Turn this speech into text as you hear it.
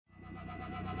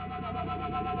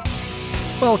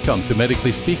Welcome to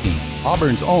Medically Speaking,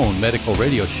 Auburn's own medical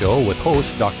radio show with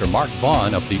host Dr. Mark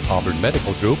Vaughn of the Auburn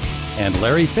Medical Group and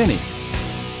Larry Finney.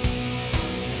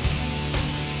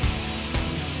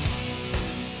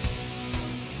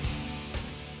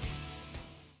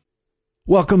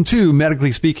 Welcome to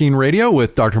Medically Speaking Radio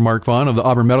with Dr. Mark Vaughn of the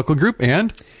Auburn Medical Group,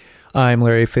 and I'm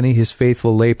Larry Finney, his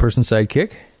faithful layperson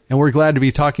sidekick. And we're glad to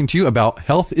be talking to you about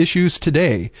health issues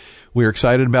today. We're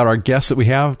excited about our guests that we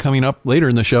have coming up later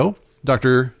in the show,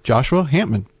 Dr. Joshua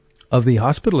Hampman of the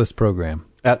Hospitalist Program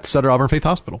at Sutter Auburn Faith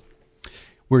Hospital.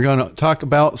 We're going to talk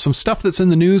about some stuff that's in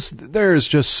the news. There's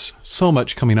just so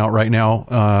much coming out right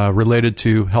now related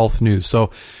to health news.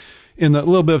 So in the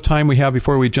little bit of time we have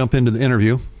before we jump into the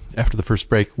interview, after the first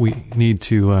break, we need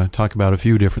to talk about a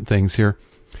few different things here.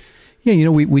 Yeah, you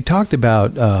know, we talked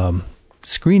about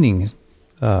screening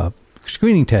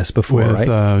tests before, with,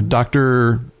 right?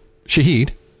 Dr. Shahid.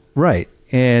 Right,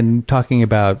 and talking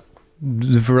about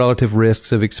the relative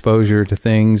risks of exposure to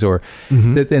things, or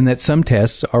that some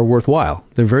tests are worthwhile.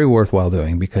 They're very worthwhile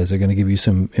doing because they're going to give you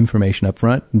some information up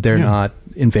front. They're not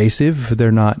invasive,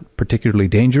 they're not particularly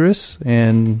dangerous,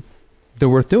 and they're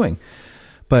worth doing.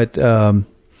 But you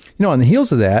know, on the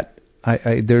heels of that,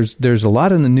 there's a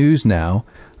lot in the news now.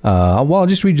 I'll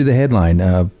just read you the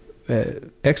headline.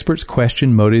 Experts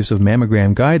question motives of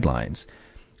mammogram guidelines.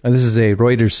 This is a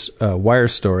Reuters wire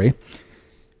story.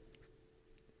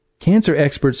 Cancer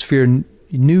experts fear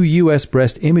new U.S.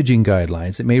 breast imaging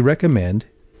guidelines that may recommend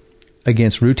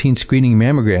against routine screening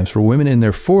mammograms for women in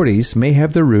their 40s may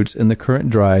have their roots in the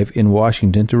current drive in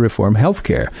Washington to reform health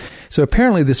care. So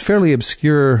apparently this fairly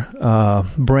obscure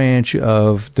branch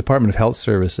of Department of Health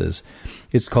Services,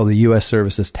 it's called the U.S.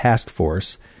 Services Task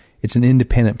Force. It's an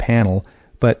independent panel,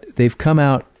 but they've come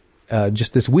out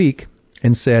just this week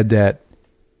and said that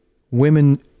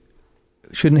women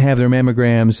shouldn't have their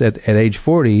mammograms at age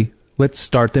 40. Let's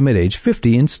start them at age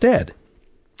 50 instead.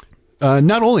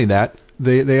 Not only that,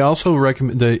 they also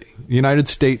recommend the United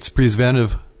States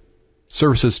Preventive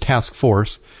Services Task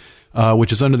Force,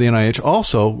 which is under the NIH,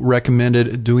 also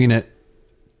recommended doing it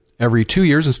every 2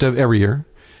 years instead of every year.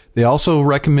 They also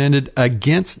recommended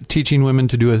against teaching women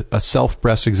to do a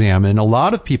self-breast exam. And a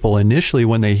lot of people initially,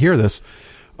 when they hear this,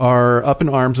 are up in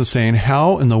arms and saying,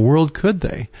 how in the world could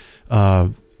they?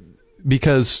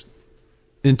 Because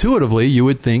intuitively, you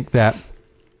would think that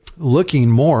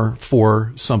looking more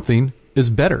for something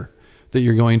is better, that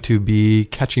you're going to be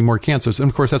catching more cancers. And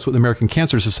of course, that's what the American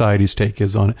Cancer Society's take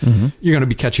is on it. You're going to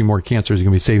be catching more cancers. You're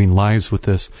going to be saving lives with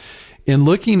this. In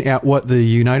looking at what the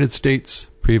United States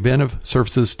Preventive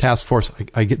Services Task Force,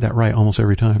 I get that right almost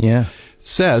every time,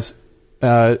 says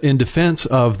in defense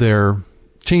of their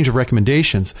change of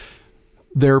recommendations,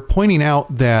 they're pointing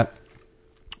out that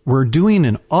we're doing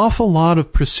an awful lot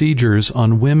of procedures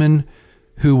on women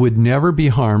who would never be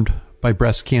harmed by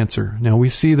breast cancer. Now, we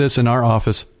see this in our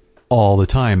office all the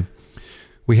time.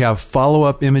 We have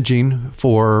follow-up imaging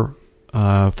for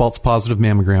false positive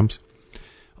mammograms.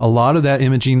 A lot of that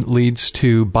imaging leads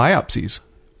to biopsies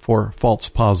for false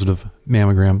positive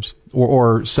mammograms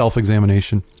or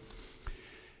self-examination.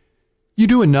 You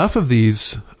do enough of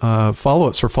these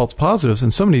follow-ups for false positives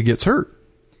and somebody gets hurt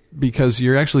because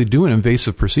you're actually doing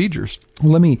invasive procedures.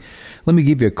 Well, let me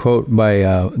give you a quote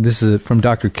by this is from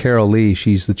Dr. Carol Lee.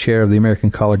 She's the chair of the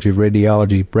American College of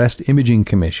Radiology Breast Imaging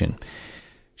Commission.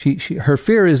 Her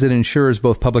fear is that insurers,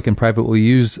 both public and private, will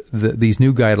use these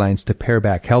new guidelines to pare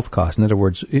back health costs. In other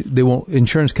words,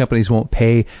 insurance companies won't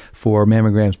pay for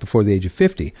mammograms before the age of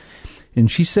 50.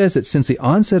 And she says that since the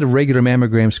onset of regular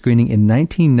mammogram screening in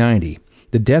 1990,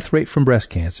 the death rate from breast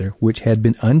cancer, which had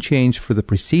been unchanged for the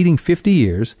preceding 50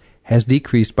 years, has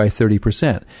decreased by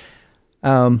 30%.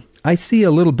 I see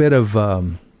a little bit of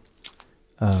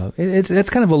it's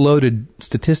kind of a loaded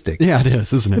statistic. Yeah, it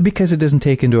is, isn't it? Because it doesn't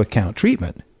take into account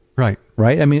treatment. Right.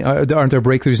 I mean, aren't there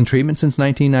breakthroughs in treatment since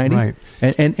 1990?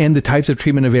 Right. And the types of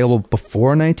treatment available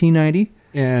before 1990?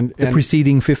 And the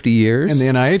preceding 50 years? And the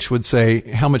NIH would say,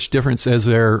 how much difference is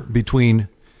there between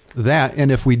that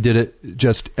and if we did it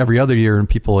just every other year in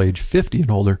people age 50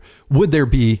 and older? Would there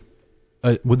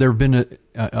have been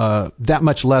that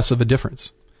much less of a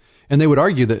difference? And they would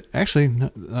argue that actually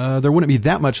there wouldn't be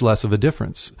that much less of a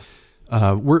difference.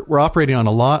 We're operating on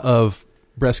a lot of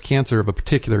breast cancer of a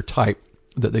particular type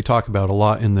that they talk about a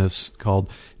lot in this called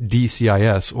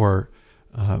DCIS, or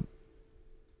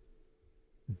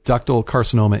ductal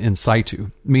carcinoma in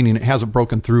situ, meaning it hasn't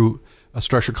broken through a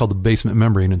structure called the basement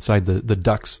membrane inside the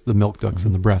ducts, the milk ducts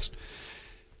in the breast.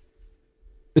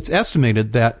 It's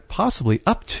estimated that possibly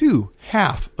up to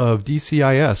half of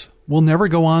DCIS will never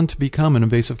go on to become an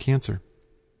invasive cancer.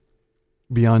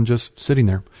 beyond just sitting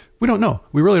there? We don't know.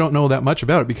 We really don't know that much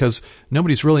about it because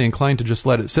nobody's really inclined to just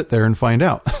let it sit there and find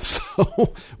out.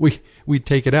 So we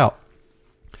take it out.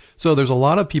 So there's a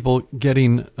lot of people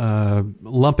getting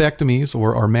lumpectomies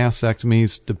or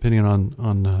mastectomies, depending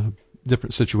on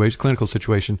different situation, clinical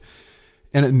situation,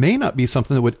 and it may not be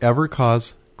something that would ever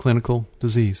cause clinical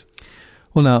disease.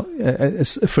 Well, now,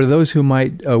 for those who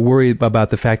might worry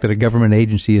about the fact that a government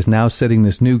agency is now setting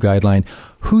this new guideline,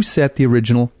 who set the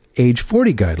original age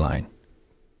 40 guideline?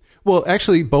 Well,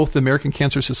 actually, both the American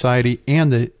Cancer Society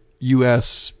and the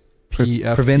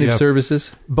USPSTF, Preventive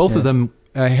Services, both of them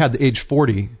had the age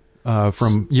 40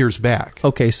 from years back.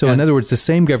 Okay, so in other words, the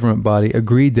same government body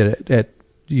agreed that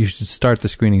you should start the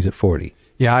screenings at 40.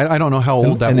 Yeah, I don't know how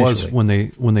old that initially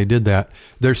was when they did that.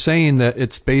 They're saying that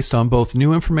it's based on both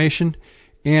new information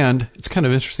and it's kind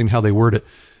of interesting how they word it.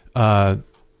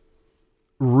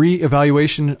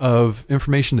 Re-evaluation of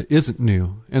information that isn't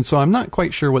new. And so I'm not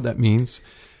quite sure what that means.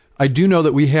 I do know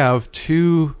that we have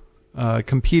two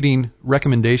competing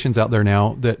recommendations out there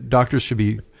now that doctors should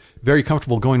be very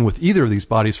comfortable going with either of these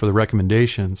bodies for the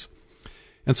recommendations.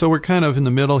 And so we're kind of in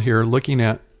the middle here looking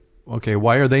at, okay,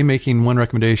 why are they making one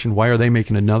recommendation? Why are they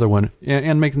making another one?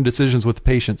 And making decisions with the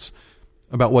patients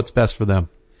about what's best for them.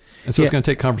 And so it's going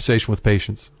to take conversation with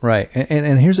patients. Right.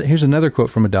 And here's another quote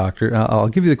from a doctor. I'll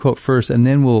give you the quote first, and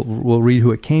then we'll read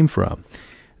who it came from.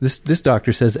 This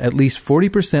doctor says at least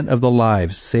 40% of the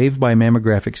lives saved by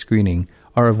mammographic screening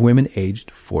are of women aged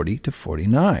 40 to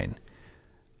 49.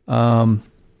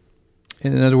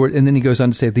 In other words, and then he goes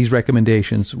on to say these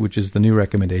recommendations, which is the new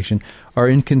recommendation, are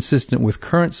inconsistent with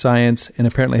current science and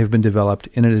apparently have been developed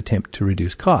in an attempt to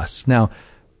reduce costs. Now,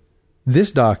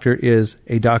 this doctor is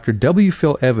a Dr. W.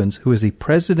 Phil Evans, who is the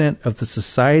president of the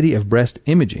Society of Breast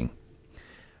Imaging.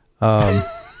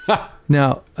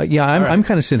 Now, I'm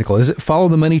kind of cynical. Is it follow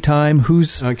the money time?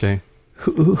 Who's okay?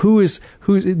 Who?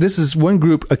 This is one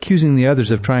group accusing the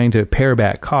others of trying to pare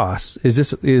back costs.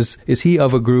 Is he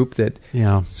of a group that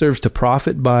serves to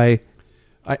profit by?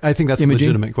 I think that's imaging? A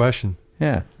legitimate question.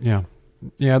 Yeah.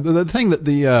 The thing that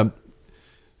the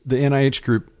NIH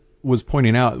group was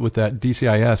pointing out with that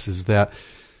DCIS is that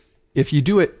if you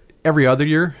do it every other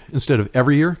year instead of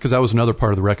every year, because that was another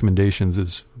part of the recommendations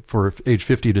is for age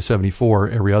 50 to 74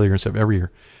 every other year instead of every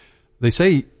year. They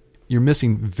say you're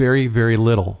missing very, very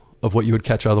little of what you would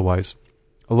catch otherwise.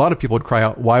 A lot of people would cry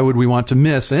out, why would we want to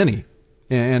miss any?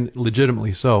 And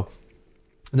legitimately so.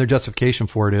 And their justification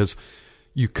for it is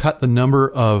you cut the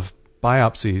number of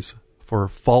biopsies for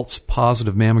false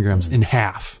positive mammograms in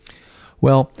half.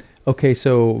 Well, okay,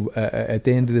 so at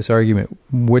the end of this argument,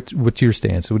 what's your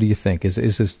stance? What do you think? Is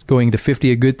this going to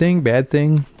 50 a good thing, bad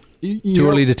thing? Too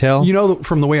early to tell? You know,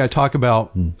 from the way I talk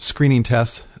about screening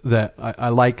tests, that I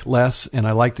like less and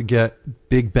I like to get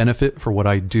big benefit for what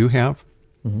I do have.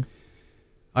 Mm-hmm.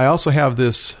 I also have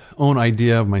this own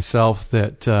idea of myself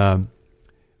that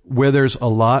where there's a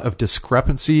lot of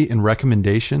discrepancy in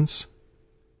recommendations,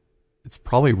 it's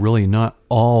probably really not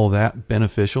all that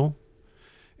beneficial.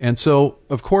 And so,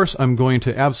 of course, I'm going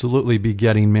to absolutely be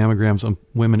getting mammograms on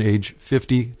women age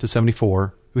 50 to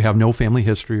 74 who have no family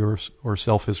history or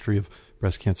self-history of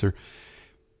breast cancer.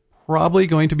 Probably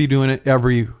going to be doing it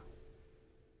every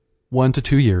 1 to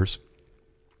 2 years.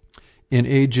 In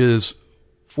ages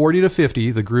 40 to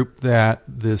 50, the group that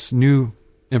this new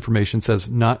information says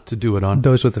not to do it on.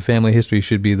 Those with the family history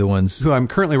should be the ones. Who I'm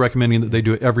currently recommending that they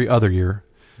do it every other year.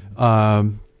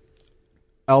 I'll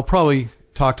probably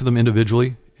talk to them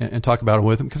individually and talk about it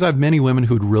with them because I have many women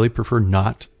who would really prefer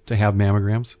not to have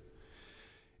mammograms.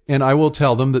 And I will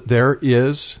tell them that there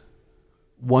is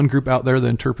one group out there that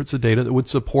interprets the data that would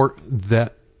support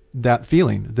that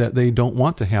feeling that they don't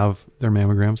want to have their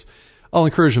mammograms. I'll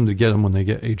encourage them to get them when they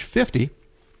get age 50.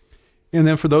 And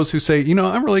then for those who say,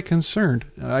 I'm really concerned.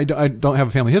 I don't have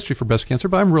a family history for breast cancer,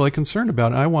 but I'm really concerned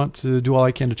about it. I want to do all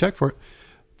I can to check for it.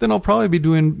 Then I'll probably be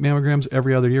doing mammograms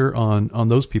every other year on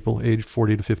those people age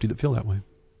 40 to 50 that feel that way.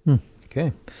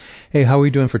 Okay. Hey, how are we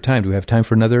doing for time? Do we have time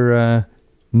for another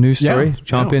news story?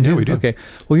 Jump into? Yeah, we do. Okay.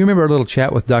 Well, you remember our little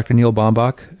chat with Dr. Neil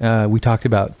Baumbach? We talked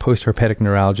about post-herpetic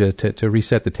neuralgia to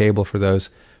reset the table for those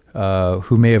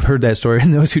who may have heard that story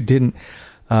and those who didn't.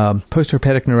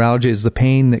 Post-herpetic neuralgia is the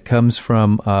pain that comes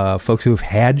from folks who have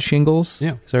had shingles,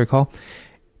 as I recall.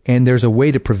 And there's a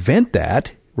way to prevent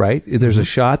that, right? There's a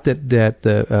shot that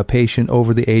the patient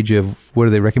over the age of, what are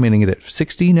they recommending it at,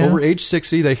 60 now? Over age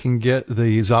 60, they can get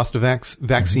the Zostavax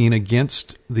vaccine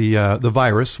against the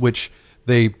virus, which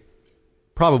they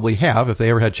probably have if they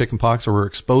ever had chickenpox or were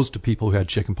exposed to people who had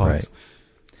chickenpox. Right.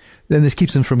 Then this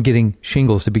keeps them from getting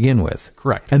shingles to begin with.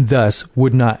 Correct. And thus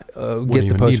would not get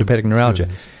the post-herpetic neuralgia.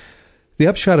 the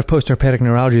upshot of postherpetic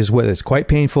neuralgia is what it's quite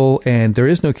painful, and there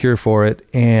is no cure for it.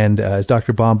 And as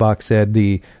Dr. Baumbach said,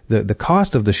 the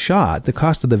cost of the shot, the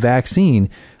cost of the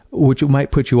vaccine, which might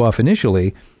put you off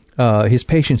initially, his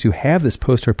patients who have this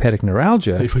postherpetic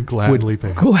neuralgia they would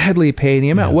gladly pay the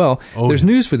amount. Yeah. Well, there's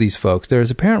news for these folks. There's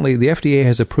apparently the FDA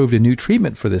has approved a new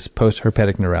treatment for this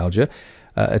postherpetic neuralgia.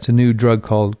 It's a new drug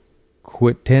called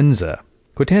Quitenza.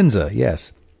 Quitenza,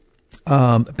 yes.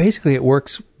 Basically, it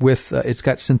works with it's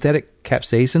got synthetic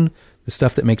capsaicin, the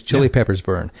stuff that makes chili peppers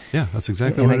burn. Yeah, that's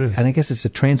exactly what it is. And I guess it's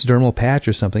a transdermal patch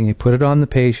or something. You put it on the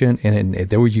patient, and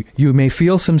you may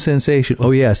feel some sensation. Oh,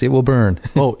 yes, it will burn.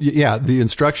 Oh, yeah. The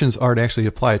instructions are to actually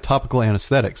apply a topical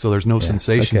anesthetic, so there's no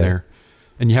sensation there.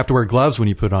 And you have to wear gloves when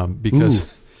you put on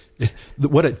because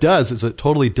what it does is it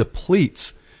totally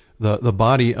depletes the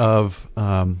body of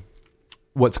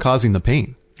what's causing the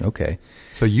pain. Okay.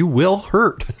 So you will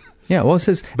hurt. Yeah, well, it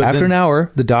says after an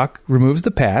hour, the doc removes the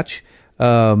patch.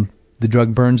 The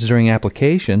drug burns during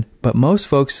application, but most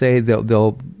folks say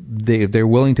they're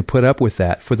willing to put up with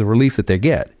that for the relief that they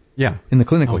get. Yeah. In the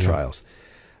clinical trials.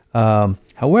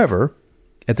 However,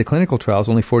 at the clinical trials,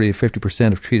 only 40 to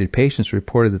 50% of treated patients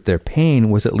reported that their pain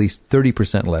was at least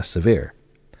 30% less severe.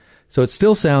 So it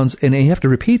still sounds, and you have to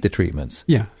repeat the treatments.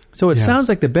 Yeah. So it sounds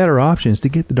like the better option is to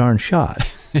get the darn shot.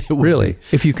 Really,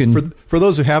 if you can. For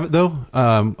those who have it, though,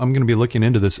 I'm going to be looking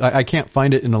into this. I can't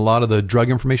find it in a lot of the drug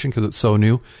information because it's so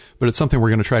new, but it's something we're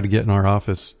going to try to get in our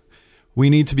office. We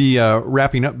need to be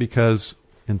wrapping up because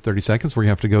in 30 seconds we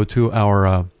have to go to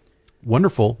our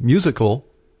wonderful musical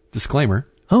disclaimer.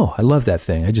 Oh, I love that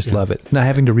thing. I just love it. Not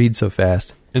having to read so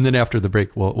fast. And then after the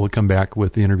break, we'll come back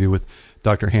with the interview with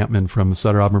Dr. Hampman from the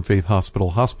Sutter Auburn Faith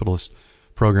Hospital Hospitalist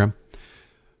Program.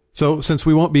 So since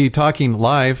we won't be talking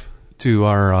live to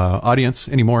our audience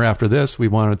anymore after this, we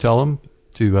want to tell them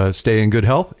to stay in good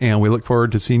health, and we look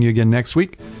forward to seeing you again next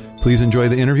week. Please enjoy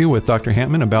the interview with Dr.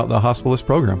 Hampman about the Hospitalist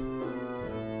Program.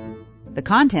 The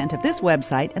content of this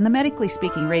website and the Medically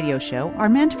Speaking radio show are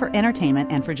meant for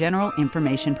entertainment and for general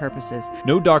information purposes.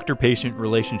 No doctor-patient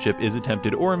relationship is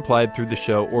attempted or implied through the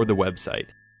show or the website.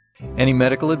 Any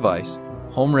medical advice,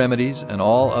 home remedies, and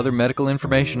all other medical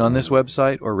information on this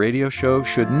website or radio show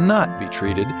should not be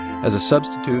treated as a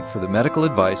substitute for the medical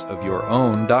advice of your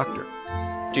own doctor.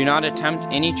 Do not attempt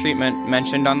any treatment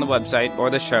mentioned on the website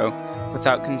or the show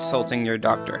without consulting your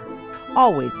doctor.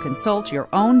 Always consult your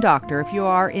own doctor if you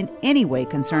are in any way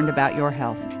concerned about your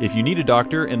health. If you need a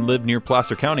doctor and live near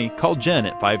Placer County, call Jen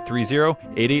at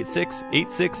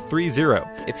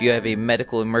 530-886-8630. If you have a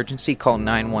medical emergency, call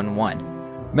 911.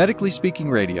 Medically Speaking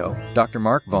Radio, Dr.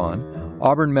 Mark Vaughn,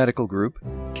 Auburn Medical Group,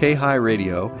 K-High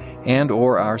Radio, and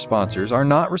or our sponsors are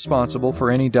not responsible for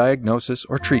any diagnosis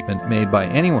or treatment made by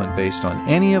anyone based on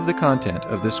any of the content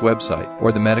of this website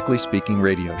or the Medically Speaking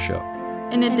Radio show.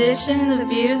 In addition, the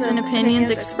views and opinions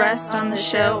expressed on the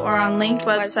show or on linked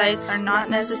websites are not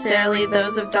necessarily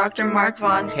those of Dr. Mark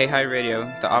Vaughn, K-High Radio,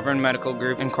 the Auburn Medical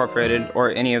Group Incorporated,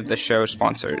 or any of the show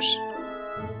sponsors.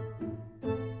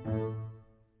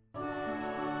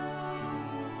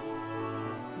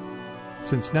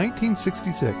 Since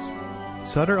 1966,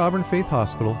 Sutter Auburn Faith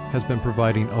Hospital has been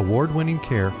providing award-winning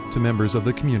care to members of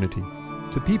the community,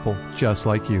 to people just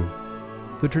like you.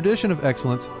 The tradition of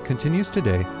excellence continues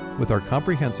today with our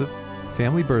comprehensive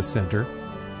family birth center,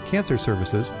 cancer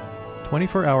services,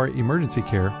 24-hour emergency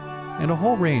care, and a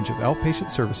whole range of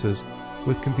outpatient services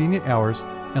with convenient hours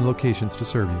and locations to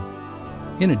serve you.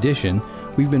 In addition,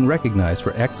 we've been recognized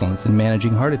for excellence in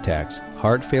managing heart attacks,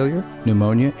 heart failure,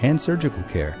 pneumonia, and surgical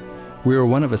care. We are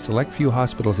one of a select few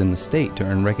hospitals in the state to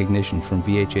earn recognition from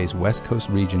VHA's West Coast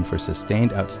region for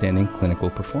sustained outstanding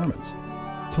clinical performance.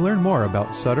 To learn more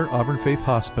about Sutter Auburn Faith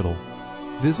Hospital,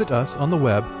 visit us on the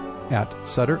web at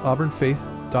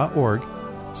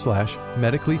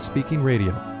sutterauburnfaith.org/medically speaking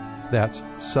radio. That's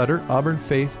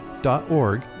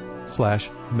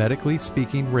sutterauburnfaith.org/medically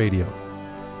speaking radio.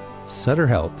 Sutter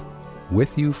Health,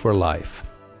 with you for life.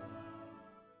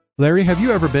 Larry, have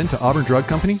you ever been to Auburn Drug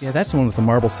Company? Yeah, that's the one with the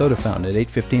marble soda fountain at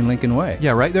 815 Lincoln Way.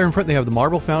 Yeah, right there in front they have the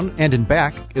marble fountain, and in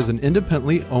back is an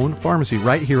independently owned pharmacy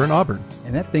right here in Auburn.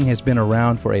 And that thing has been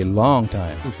around for a long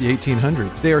time. Since the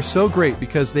 1800s. They are so great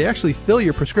because they actually fill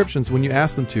your prescriptions when you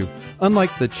ask them to,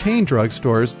 unlike the chain drug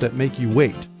stores that make you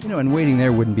wait. You know, and waiting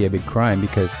there wouldn't be a big crime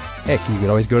because, heck, you could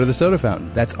always go to the soda fountain.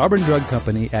 That's Auburn Drug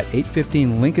Company at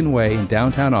 815 Lincoln Way in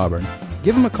downtown Auburn.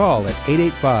 Give them a call at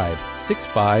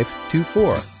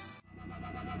 885-6524.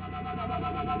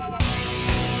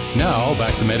 Now,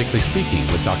 back to Medically Speaking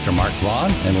with Dr. Mark Vaughn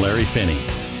and Larry Finney.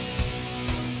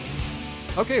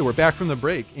 Okay, we're back from the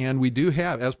break, and we do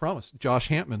have, as promised, Josh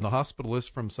Hampman, the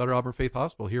hospitalist from Sutter Auburn Faith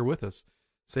Hospital, here with us.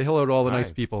 Say hello to all the Hi.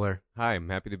 nice people there. Hi, I'm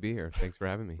happy to be here. Thanks for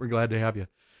having me. We're glad to have you.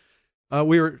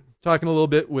 We were talking a little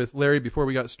bit with Larry before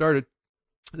we got started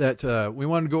that we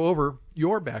wanted to go over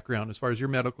your background as far as your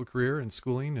medical career and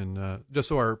schooling, and just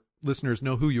so our listeners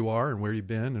know who you are and where you've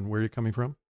been and where you're coming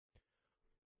from.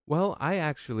 Well, I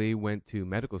actually went to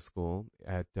medical school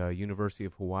at University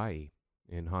of Hawaii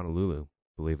in Honolulu,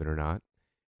 believe it or not.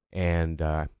 And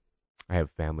I have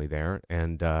family there,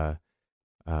 and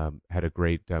had a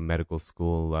great medical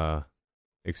school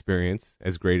experience,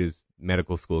 as great as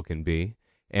medical school can be.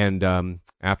 And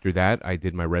after that, I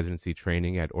did my residency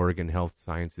training at Oregon Health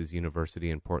Sciences University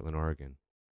in Portland, Oregon.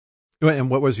 And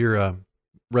what was your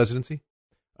residency?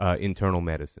 Internal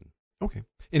medicine. Okay.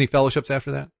 Any fellowships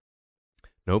after that?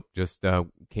 Nope, just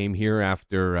came here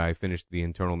after I finished the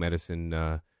internal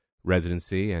medicine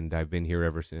residency, and I've been here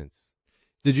ever since.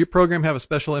 Did your program have a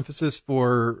special emphasis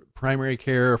for primary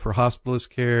care, for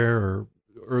hospitalist care, or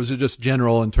was it just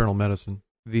general internal medicine?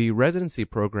 The residency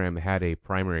program had a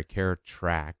primary care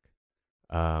track,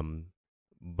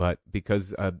 but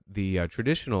because the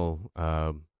traditional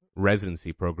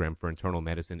residency program for internal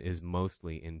medicine is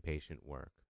mostly inpatient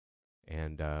work,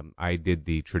 and I did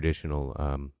the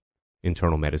traditional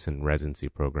internal medicine residency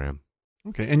program.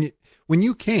 Okay, and when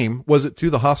you came, was it to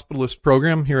the hospitalist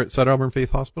program here at Sutter Auburn Faith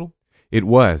Hospital? It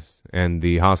was, and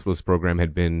the hospitalist program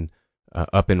had been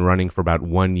up and running for about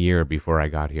 1 year before I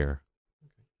got here.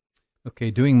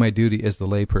 Okay, doing my duty as the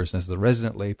layperson, as the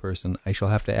resident layperson, I shall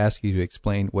have to ask you to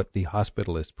explain what the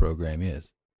hospitalist program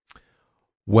is.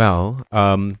 Well,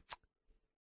 in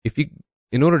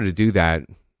order to do that,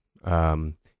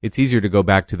 it's easier to go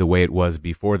back to the way it was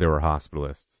before there were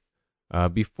hospitalists.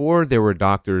 Before there were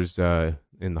doctors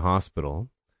in the hospital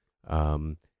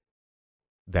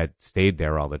that stayed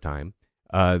there all the time,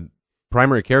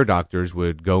 primary care doctors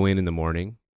would go in the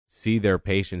morning, see their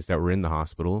patients that were in the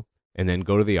hospital, and then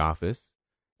go to the office.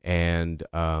 And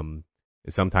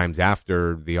sometimes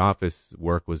after the office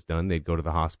work was done, they'd go to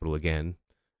the hospital again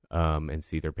and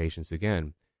see their patients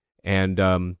again. And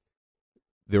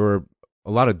there were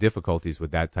a lot of difficulties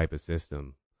with that type of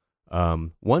system.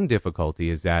 One difficulty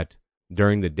is that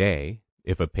during the day,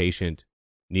 if a patient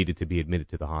needed to be admitted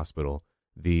to the hospital,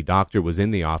 the doctor was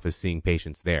in the office seeing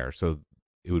patients there. So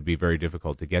it would be very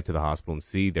difficult to get to the hospital and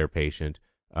see their patient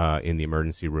in the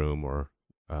emergency room or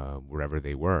wherever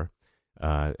they were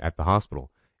at the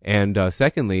hospital. And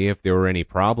secondly, if there were any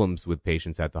problems with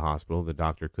patients at the hospital, the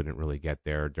doctor couldn't really get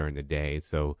there during the day.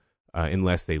 So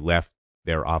unless they left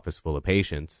their office full of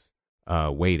patients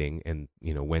waiting and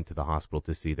went to the hospital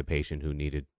to see the patient who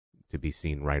needed to be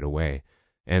seen right away.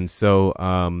 And so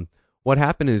what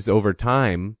happened is over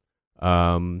time,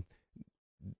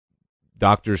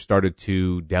 doctors started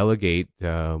to delegate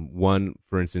one,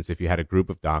 for instance, if you had a group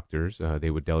of doctors,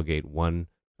 they would delegate one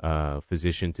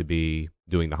physician to be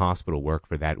doing the hospital work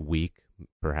for that week,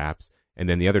 perhaps, and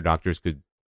then the other doctors could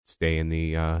stay in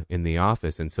the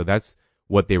office. And so that's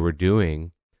what they were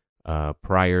doing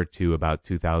prior to about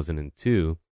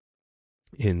 2002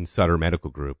 in Sutter Medical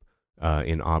Group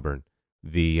in Auburn.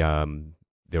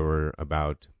 There were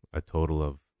about a total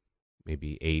of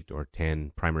maybe 8 or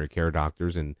 10 primary care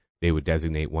doctors, and they would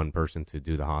designate one person to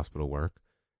do the hospital work.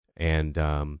 And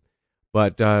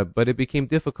but it became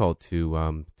difficult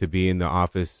to be in the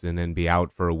office and then be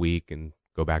out for a week and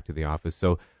go back to the office.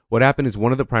 So what happened is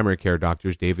one of the primary care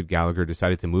doctors, David Gallagher,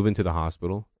 decided to move into the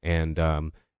hospital, and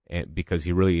because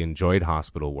he really enjoyed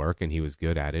hospital work and he was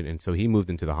good at it, and so he moved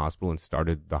into the hospital and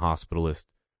started the hospitalist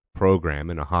program.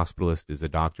 And a hospitalist is a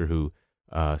doctor who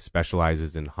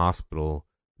specializes in hospital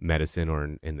medicine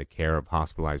or in the care of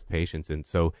hospitalized patients. And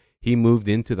so he moved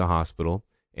into the hospital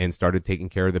and started taking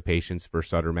care of the patients for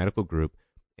Sutter Medical Group.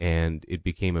 And it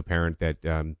became apparent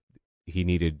that he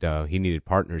needed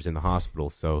partners in the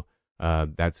hospital. So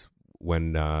that's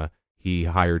when he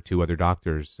hired 2 other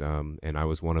doctors, and I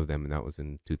was one of them, and that was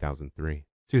in 2003.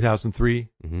 2003?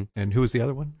 Mm-hmm. And who was the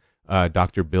other one?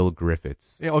 Dr. Bill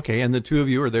Griffiths. Yeah, okay, and the 2 of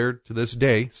you are there to this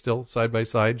day, still side by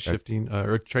side, shifting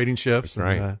or trading shifts, That's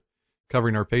right. And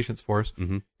covering our patients for us.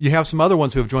 Mm-hmm. You have some other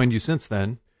ones who have joined you since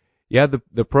then. Yeah,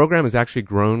 the program has actually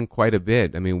grown quite a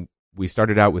bit. I mean, we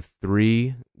started out with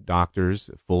 3 doctors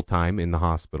full-time in the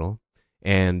hospital,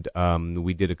 and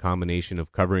we did a combination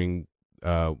of covering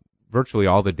virtually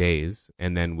all the days,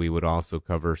 and then we would also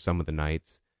cover some of the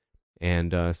nights.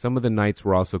 And some of the nights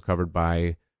were also covered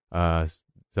by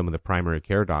some of the primary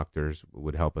care doctors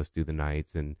would help us do the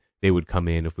nights, and they would come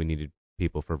in if we needed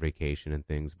people for vacation and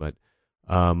things. But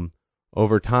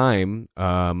over time,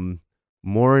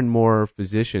 more and more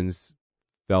physicians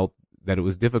felt that it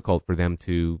was difficult for them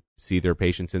to see their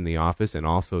patients in the office and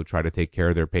also try to take care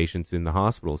of their patients in the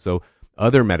hospital. So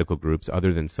other medical groups,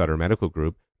 other than Sutter Medical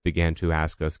Group, began to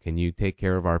ask us, can you take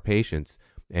care of our patients?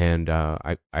 And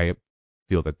I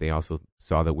feel that they also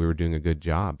saw that we were doing a good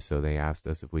job, so they asked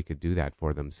us if we could do that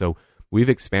for them. So we've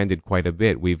expanded quite a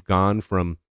bit. We've gone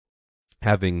from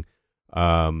having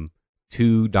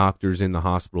 2 doctors in the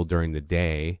hospital during the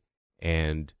day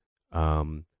and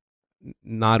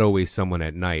not always someone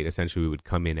at night. Essentially, we would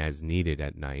come in as needed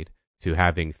at night, to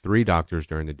having 3 doctors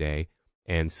during the day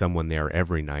and someone there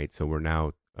every night. So we're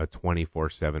now a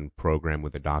 24/7 program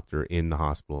with a doctor in the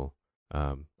hospital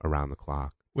around the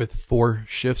clock. With 4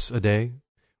 shifts a day?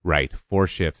 Right, 4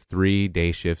 shifts, 3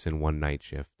 day shifts and 1 night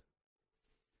shift.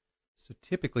 So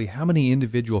typically, how many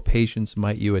individual patients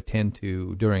might you attend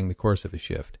to during the course of a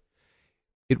shift?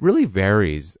 It really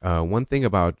varies. One thing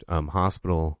about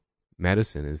hospital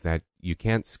medicine is that you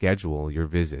can't schedule your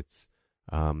visits.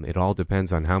 It all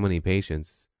depends on how many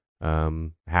patients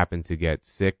happen to get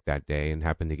sick that day and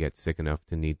happen to get sick enough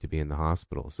to need to be in the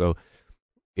hospital. So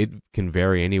it can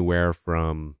vary anywhere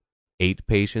from 8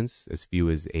 patients, as few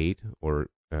as 8, or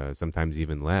sometimes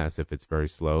even less if it's very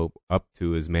slow, up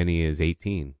to as many as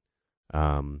 18.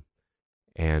 And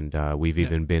we've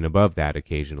even been above that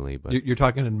occasionally. But you're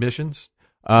talking admissions?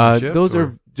 Those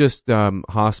are just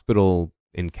hospital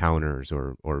encounters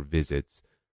or visits.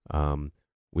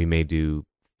 We may do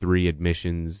 3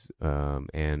 admissions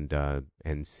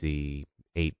and see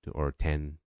 8 or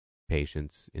 10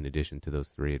 patients in addition to those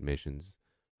 3 admissions.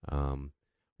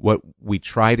 What we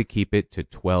try to keep it to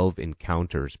 12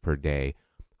 encounters per day.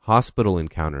 Hospital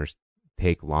encounters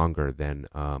take longer than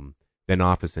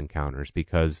office encounters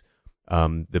because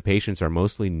the patients are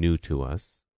mostly new to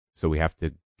us, so we have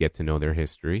to get to know their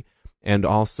history, and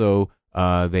also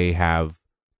they have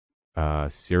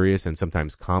serious and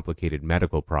sometimes complicated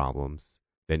medical problems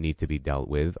that need to be dealt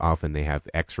with. Often they have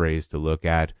x-rays to look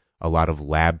at, a lot of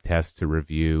lab tests to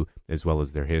review, as well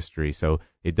as their history. So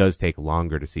it does take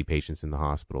longer to see patients in the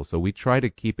hospital. So we try to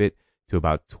keep it to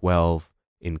about 12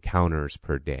 encounters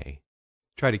per day.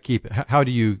 Try to keep it. How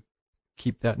do you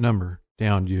keep that number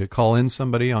down? Do you call in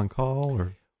somebody on call,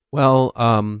 or? Well,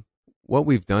 what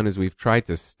we've done is we've tried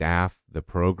to staff the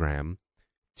program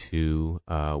to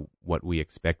what we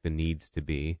expect the needs to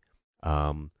be.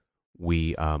 For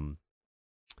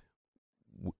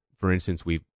instance,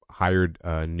 we've hired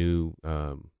a new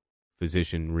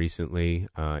physician recently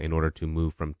in order to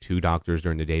move from 2 doctors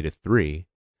during the day to 3,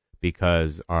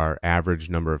 because our average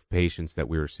number of patients that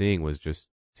we were seeing was just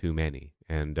too many,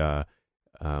 and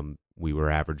we were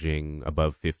averaging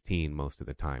above 15 most of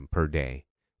the time per day.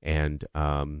 And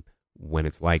when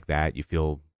it's like that, you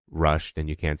feel rushed and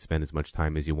you can't spend as much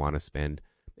time as you want to spend.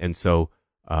 And so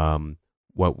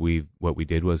what we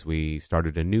did was we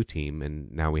started a new team,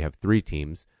 and now we have 3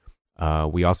 teams.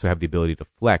 We also have the ability to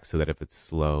flex so that if it's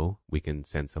slow, we can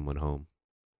send someone home.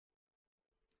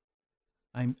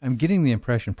 I'm getting the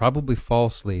impression, probably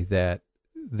falsely, that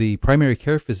the primary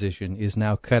care physician is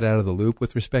now cut out of the loop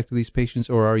with respect to these patients,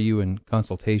 or are you in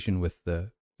consultation with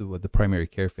the primary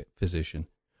care physician?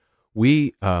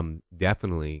 We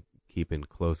definitely keep in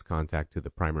close contact to the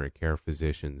primary care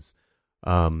physicians.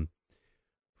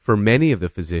 For many of the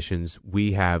physicians,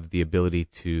 we have the ability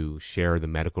to share the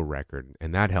medical record,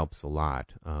 and that helps a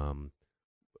lot.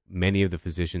 Many of the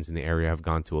physicians in the area have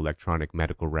gone to electronic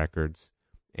medical records,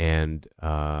 and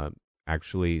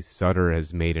actually Sutter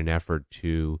has made an effort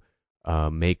to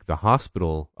make the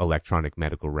hospital electronic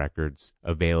medical records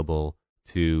available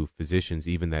to physicians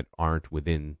even that aren't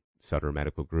within Sutter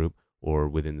Medical Group or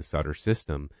within the Sutter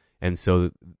system. And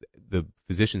so the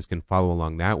physicians can follow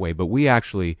along that way. But we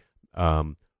actually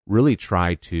really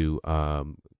try to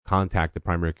contact the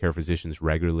primary care physicians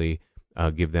regularly,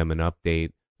 give them an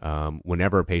update.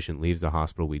 Whenever a patient leaves the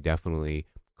hospital, we definitely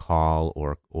call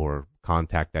or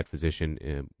contact that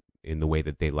physician in the way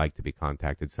that they like to be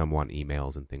contacted. Some want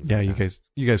emails and things like that.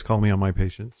 You guys call me on my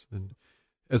patients. And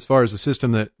as far as the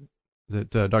system that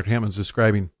Dr. Hammond's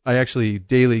describing, I actually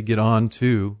daily get on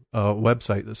to a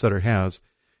website that Sutter has,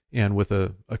 and with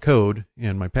a code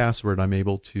and my password, I'm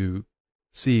able to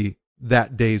see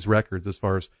that day's records as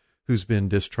far as who's been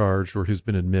discharged or who's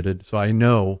been admitted. So I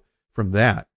know from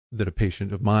that a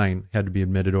patient of mine had to be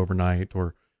admitted overnight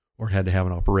or had to have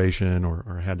an operation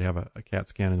or had to have a CAT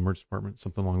scan in the emergency department,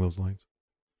 something along those lines.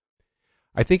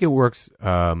 I think it works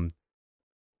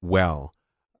well.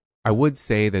 I would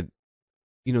say that,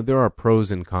 there are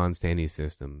pros and cons to any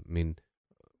system. I mean,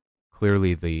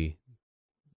 clearly the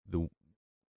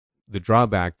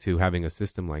drawback to having a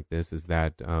system like this is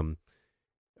that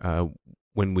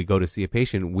when we go to see a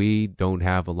patient, we don't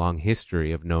have a long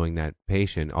history of knowing that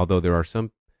patient. Although there are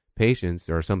some patients,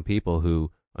 there are some people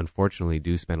who unfortunately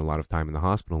do spend a lot of time in the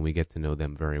hospital, and we get to know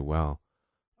them very well.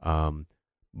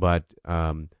 But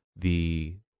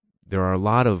there are a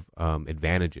lot of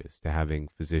advantages to having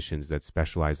physicians that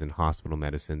specialize in hospital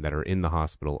medicine that are in the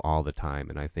hospital all the time,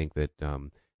 and I think that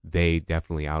they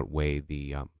definitely outweigh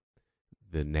the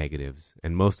negatives.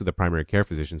 And most of the primary care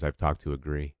physicians I've talked to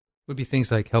agree. Would be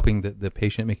things like helping the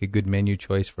patient make a good menu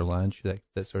choice for lunch,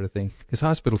 that sort of thing. Because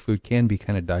hospital food can be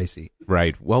kind of dicey.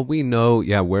 Right. Well, we know,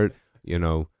 where,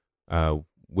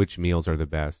 which meals are the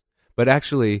best. But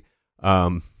actually,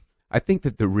 I think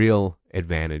that the real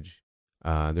advantage,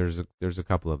 there's a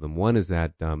couple of them. One is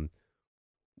that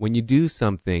when you do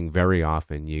something very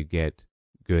often, you get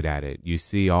good at it. You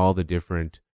see all the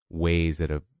different ways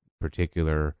that a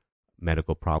particular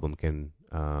medical problem can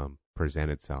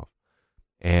present itself.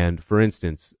 And for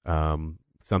instance,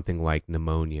 something like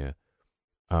pneumonia,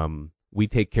 we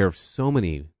take care of so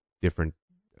many different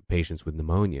patients with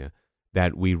pneumonia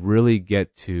that we really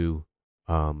get to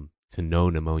know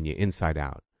pneumonia inside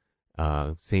out.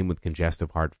 Same with congestive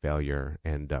heart failure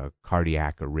and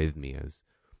cardiac arrhythmias.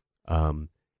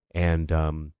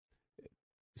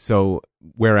 So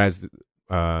whereas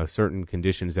certain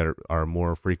conditions that are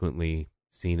more frequently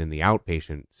seen in the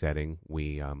outpatient setting,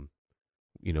 we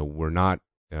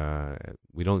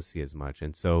don't see as much,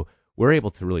 and so we're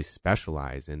able to really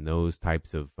specialize in those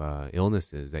types of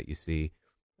illnesses that you see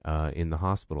in the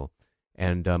hospital.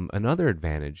 And another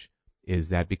advantage is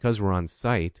that because we're on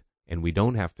site and we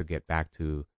don't have to get back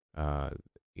to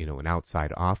an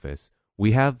outside office,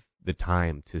 we have the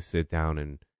time to sit down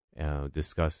and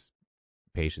discuss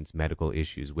patients' medical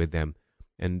issues with them.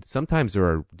 And sometimes there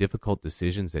are difficult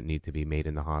decisions that need to be made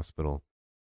in the hospital,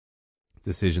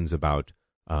 decisions about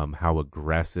how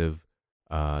aggressive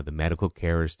the medical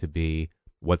care is to be,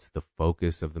 what's the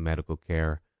focus of the medical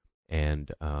care,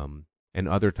 and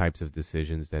other types of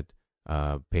decisions that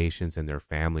patients and their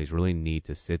families really need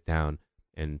to sit down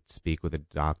and speak with a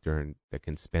doctor, and that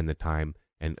can spend the time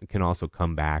and can also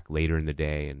come back later in the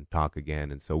day and talk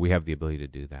again. And so we have the ability to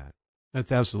do that.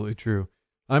 That's absolutely true.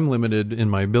 I'm limited in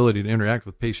my ability to interact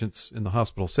with patients in the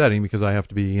hospital setting because I have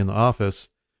to be in the office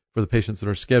for the patients that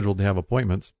are scheduled to have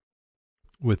appointments.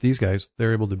 With these guys,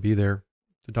 they're able to be there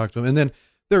to talk to them. And then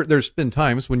there's been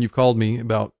times when you've called me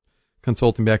about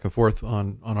consulting back and forth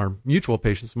on our mutual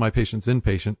patients, my patient's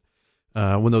inpatient,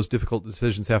 when those difficult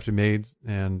decisions have to be made.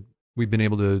 And we've been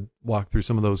able to walk through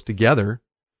some of those together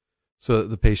so that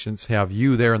the patients have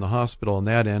you there in the hospital on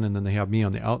that end, and then they have me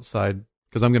on the outside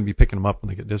because I'm going to be picking them up when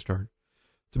they get discharged,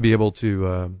 to be able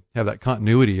to have that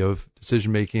continuity of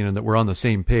decision making and that we're on the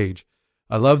same page.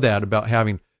 I love that about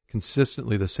having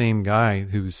consistently the same guy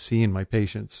who's seeing my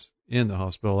patients in the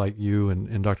hospital, like you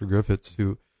and Dr. Griffiths,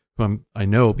 who I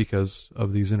know because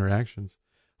of these interactions.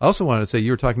 I also wanted to say,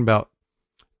 you were talking about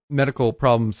medical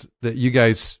problems that you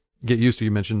guys get used to.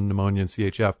 You mentioned pneumonia and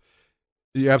CHF.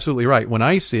 You're absolutely right. When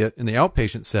I see it in the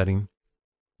outpatient setting,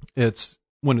 it's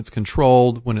when it's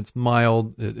controlled, when it's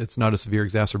mild, it's not a severe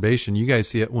exacerbation. You guys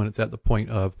see it when it's at the point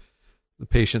of the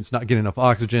patient's not getting enough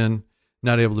oxygen,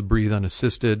 not able to breathe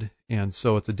unassisted. And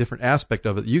so it's a different aspect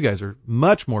of it that you guys are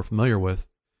much more familiar with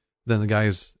than the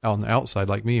guys out on the outside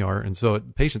like me are. And so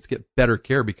patients get better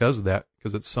care because of that,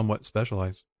 because it's somewhat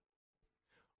specialized.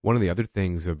 One of the other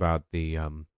things about the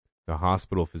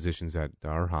hospital physicians at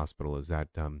our hospital is that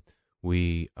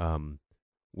we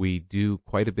do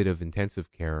quite a bit of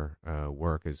intensive care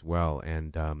work as well.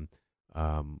 And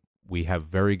we have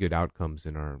very good outcomes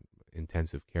in our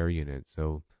intensive care unit.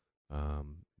 So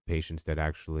patients that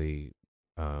actually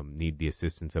need the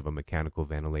assistance of a mechanical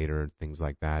ventilator, things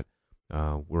like that,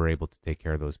 we're able to take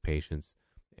care of those patients,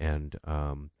 and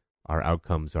our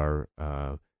outcomes are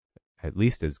at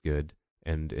least as good,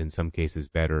 and in some cases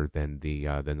better than the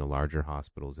larger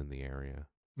hospitals in the area.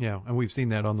 Yeah, and we've seen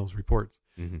that on those reports.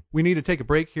 Mm-hmm. We need to take a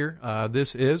break here.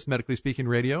 This is Medically Speaking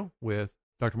Radio with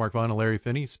Dr. Mark Vaughn and Larry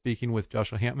Finney, speaking with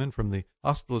Joshua Hampman from the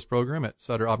Hospitalist Program at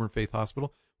Sutter Auburn Faith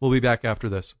Hospital. We'll be back after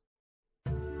this.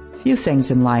 Few things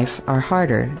in life are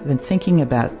harder than thinking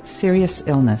about serious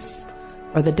illness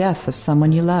or the death of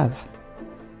someone you love.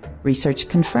 Research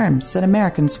confirms that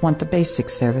Americans want the basic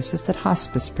services that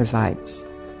hospice provides: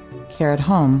 care at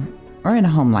home or in a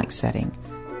home-like setting,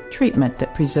 treatment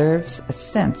that preserves a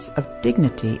sense of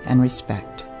dignity and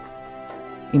respect,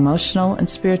 emotional and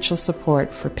spiritual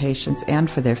support for patients and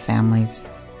for their families,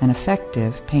 and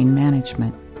effective pain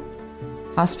management.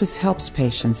 Hospice helps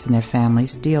patients and their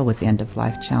families deal with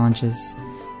end-of-life challenges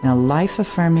in a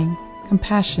life-affirming,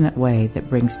 compassionate way that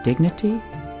brings dignity,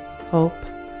 hope,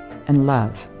 and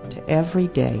love to every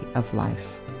day of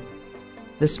life.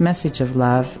 This message of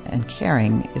love and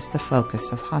caring is the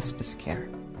focus of hospice care.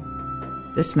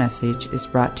 This message is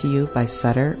brought to you by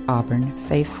Sutter Auburn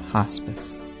Faith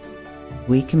Hospice.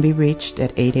 We can be reached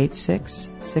at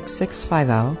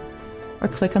 886-6650 or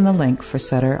click on the link for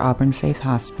Sutter Auburn Faith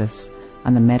Hospice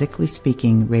on the Medically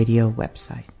Speaking Radio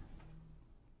website.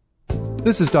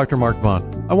 This is Dr. Mark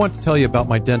Vaughn. I want to tell you about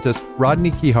my dentist,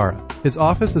 Rodney Kihara. His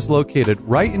office is located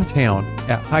right in town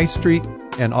at High Street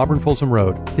and Auburn Folsom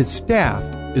Road. His staff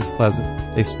is pleasant.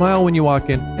 They smile when you walk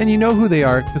in, and you know who they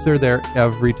are because they're there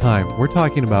every time. We're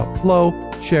talking about Flo,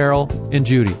 Cheryl, and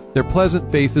Judy. Their pleasant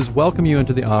faces welcome you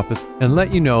into the office and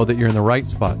let you know that you're in the right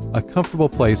spot, a comfortable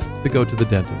place to go to the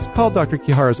dentist. Call Dr.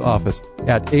 Kihara's office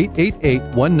at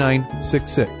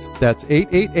 888-1966. That's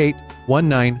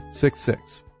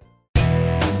 888-1966.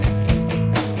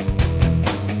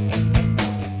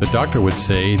 The doctor would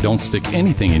say don't stick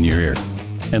anything in your ear.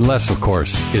 Unless, of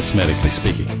course, it's medically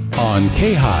speaking. On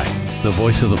K-High, the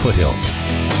voice of the foothills.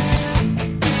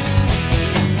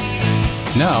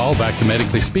 Now, back to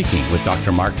Medically Speaking with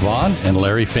Dr. Mark Vaughn and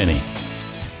Larry Finney.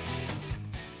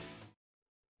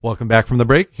 Welcome back from the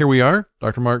break. Here we are,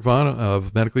 Dr. Mark Vaughn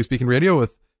of Medically Speaking Radio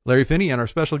with Larry Finney and our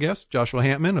special guest, Joshua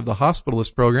Hampman of the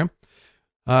Hospitalist Program.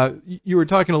 You were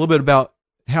talking a little bit about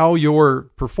how your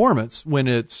performance, when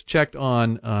it's checked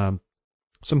on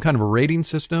some kind of a rating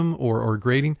system or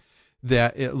grading,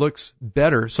 that it looks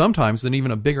better sometimes than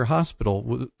even a bigger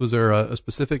hospital. Was there a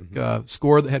specific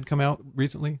score that had come out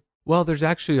recently? Well, there's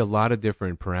actually a lot of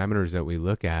different parameters that we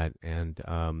look at, and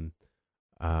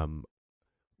one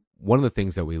of the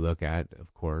things that we look at,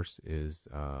 of course, is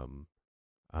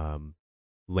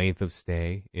length of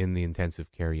stay in the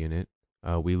intensive care unit.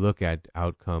 We look at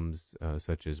outcomes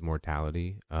such as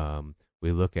mortality.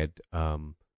 We look at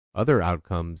other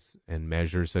outcomes and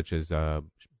measures such as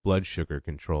blood sugar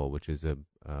control, which is a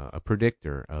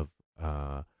predictor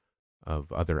of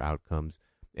other outcomes.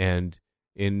 And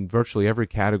in virtually every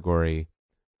category,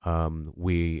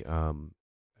 we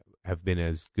have been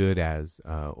as good as,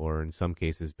 or in some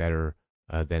cases better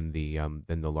than the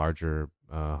larger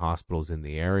hospitals in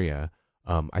the area.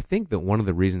 I think that one of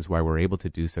the reasons why we're able to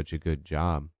do such a good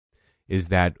job is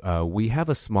that we have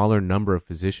a smaller number of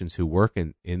physicians who work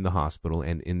in the hospital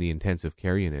and in the intensive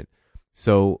care unit.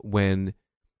 So when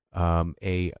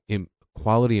a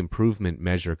quality improvement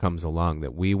measure comes along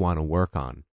that we want to work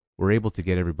on, we're able to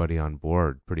get everybody on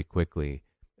board pretty quickly,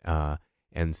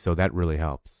 and so that really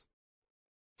helps.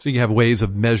 So you have ways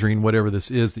of measuring whatever this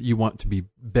is that you want to be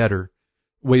better,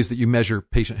 ways that you measure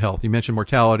patient health. You mentioned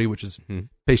mortality, which is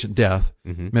patient death.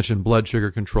 You mentioned blood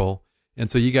sugar control. And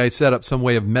so you guys set up some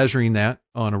way of measuring that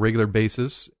on a regular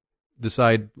basis,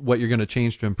 decide what you're going to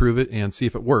change to improve it, and see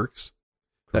if it works.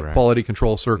 Correct. That quality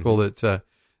control circle that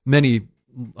many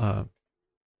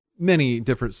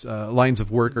different lines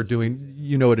of work are doing.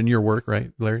 You know it in your work,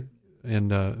 right, Larry?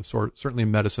 And certainly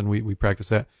in medicine, we practice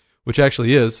that, which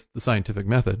actually is the scientific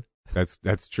method.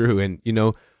 That's true. And,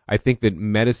 I think that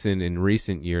medicine in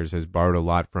recent years has borrowed a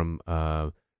lot from,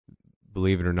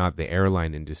 believe it or not, the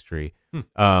airline industry.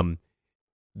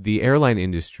 The airline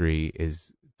industry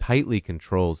tightly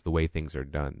controls the way things are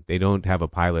done. They don't have a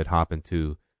pilot hop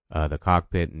into the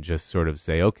cockpit and just sort of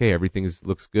say, okay, everything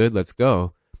looks good, let's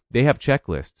go. They have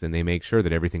checklists, and they make sure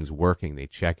that everything's working. They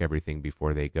check everything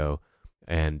before they go.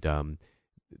 And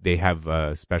they have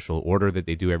a special order that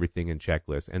they do everything in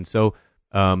checklists. And so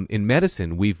in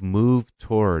medicine, we've moved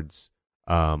towards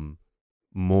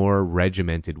more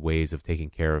regimented ways of taking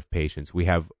care of patients. We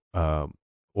have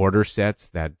order sets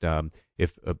that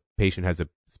if a patient has a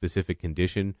specific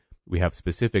condition, we have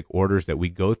specific orders that we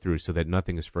go through so that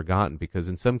nothing is forgotten, because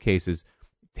in some cases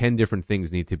 10 different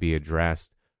things need to be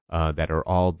addressed that have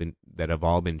all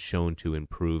been shown to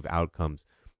improve outcomes.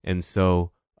 And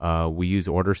so we use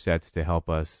order sets to help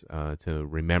us to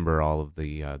remember all of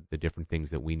the different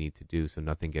things that we need to do so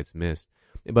nothing gets missed.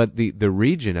 But the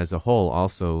region as a whole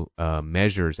also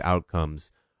measures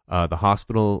outcomes. The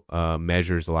hospital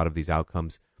measures a lot of these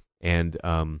outcomes, and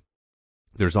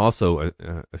there's also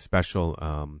a special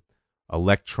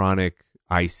electronic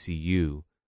ICU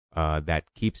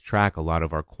that keeps track a lot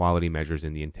of our quality measures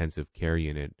in the intensive care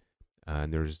unit.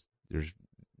 And there's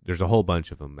a whole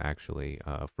bunch of them, actually.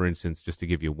 For instance, just to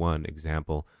give you one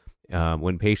example,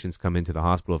 when patients come into the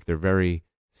hospital, if they're very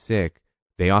sick,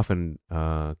 they often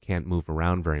can't move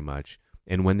around very much.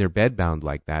 And when they're bedbound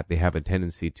like that, they have a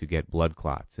tendency to get blood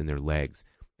clots in their legs.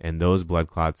 And those blood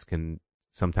clots can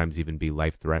sometimes even be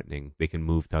life-threatening. They can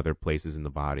move to other places in the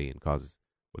body and cause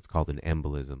what's called an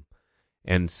embolism.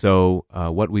 And so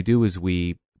what we do is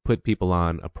we put people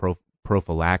on a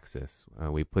prophylaxis.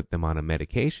 We put them on a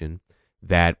medication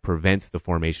that prevents the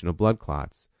formation of blood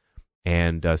clots.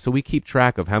 And so we keep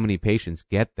track of how many patients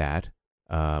get that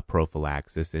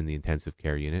prophylaxis in the intensive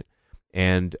care unit,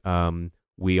 and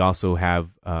we also have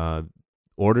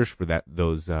orders for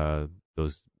those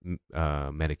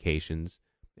medications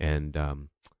and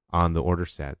on the order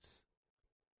sets.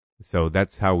 So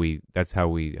that's how we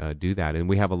do that, and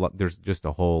we have a lot. There's just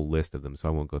a whole list of them, so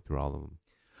I won't go through all of them.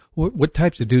 What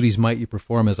types of duties might you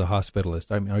perform as a hospitalist?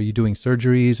 I mean, are you doing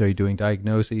surgeries? Are you doing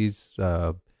diagnoses?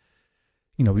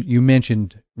 You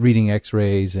mentioned reading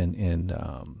X-rays and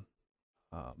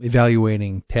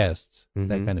evaluating tests,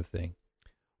 that kind of thing.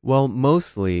 Well,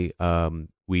 mostly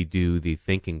we do the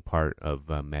thinking part of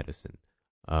medicine.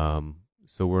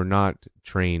 So we're not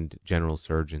trained general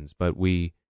surgeons, but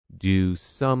we do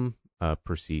some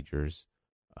procedures,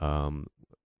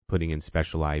 putting in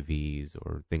special IVs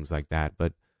or things like that.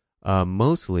 But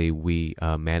mostly we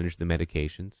manage the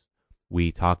medications.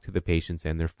 We talk to the patients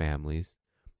and their families,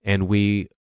 and we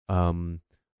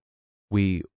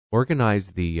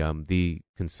organize the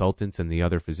consultants and the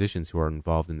other physicians who are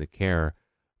involved in the care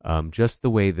just the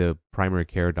way the primary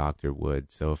care doctor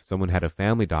would. So if someone had a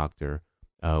family doctor,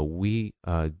 we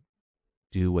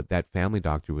do what that family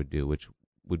doctor would do, which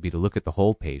would be to look at the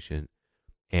whole patient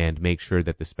and make sure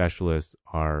that the specialists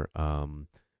are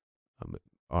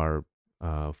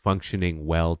functioning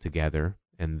well together,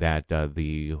 and that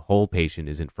the whole patient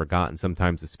isn't forgotten.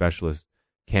 Sometimes the specialist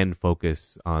can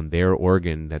focus on their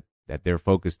organ that they're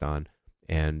focused on,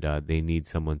 and they need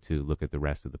someone to look at the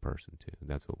rest of the person too.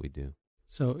 That's what we do.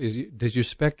 So does your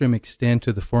spectrum extend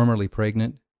to the formerly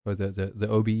pregnant or the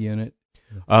OB unit?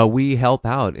 We help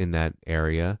out in that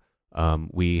area.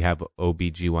 We have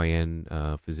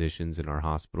OBGYN physicians in our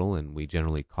hospital, and we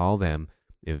generally call them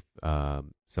if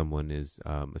someone is,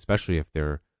 especially if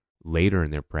they're later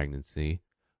in their pregnancy.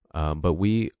 But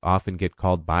we often get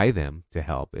called by them to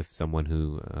help if a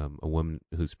woman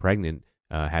who's pregnant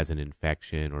has an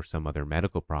infection or some other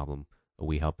medical problem.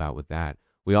 We help out with that.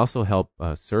 We also help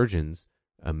surgeons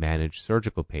manage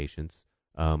surgical patients.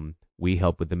 We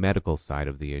help with the medical side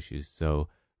of the issues. So,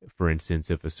 for instance,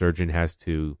 if a surgeon has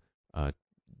to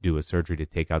do a surgery to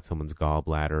take out someone's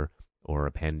gallbladder or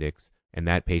appendix, and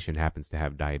that patient happens to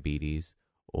have diabetes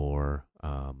or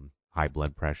high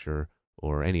blood pressure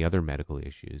or any other medical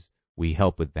issues, we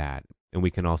help with that. And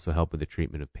we can also help with the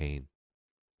treatment of pain.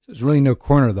 So there's really no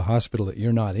corner of the hospital that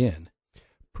you're not in.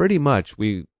 Pretty much.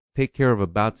 We take care of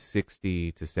about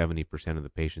 60 to 70% of the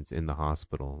patients in the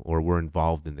hospital, or we're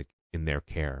involved in their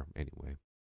care anyway.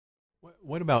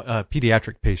 What about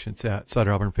pediatric patients at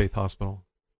Sutter Auburn Faith Hospital?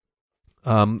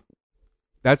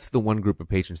 That's the one group of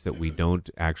patients that we don't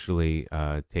actually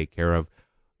take care of.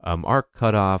 Our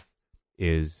cutoff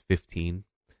is 15.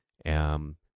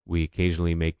 We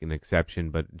occasionally make an exception,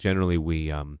 but generally we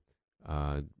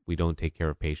don't take care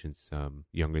of patients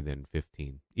younger than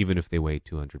 15, even if they weigh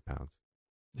 200 pounds.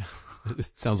 It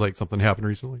sounds like something happened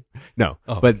recently. No,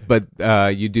 oh,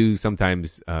 but you do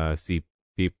sometimes see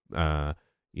people,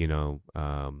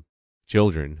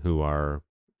 children who are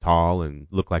tall and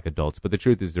look like adults, but the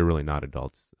truth is they're really not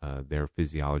adults. Their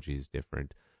physiology is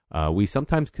different. We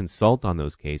sometimes consult on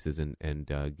those cases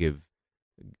and give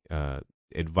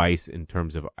advice in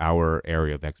terms of our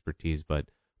area of expertise, but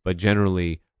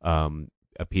generally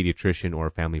a pediatrician or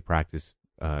a family practice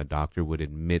doctor would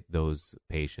admit those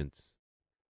patients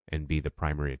and be the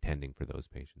primary attending for those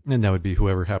patients. And that would be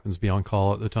whoever happens to be on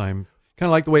call at the time, kind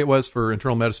of like the way it was for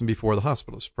internal medicine before the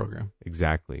hospitalist program.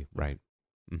 Exactly, right.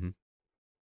 Mm-hmm.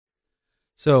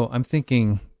 So I'm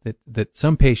thinking that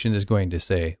some patient is going to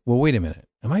say, well, wait a minute,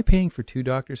 am I paying for two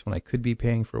doctors when I could be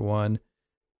paying for one?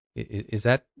 Is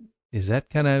that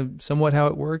kind of somewhat how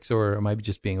it works, or am I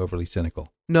just being overly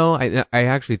cynical? No, I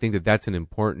actually think that that's an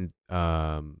important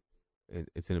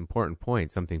it's an important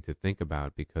point, something to think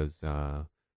about, because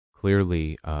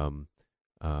clearly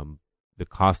the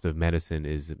cost of medicine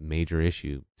is a major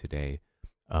issue today.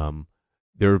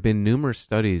 There have been numerous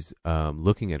studies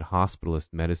looking at hospitalist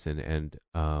medicine, and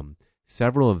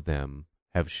several of them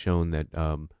have shown that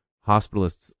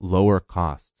hospitalists lower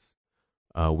costs.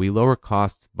 We lower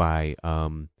costs by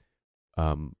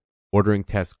ordering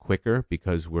tests quicker,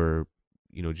 because we're,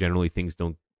 generally things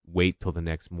don't wait till the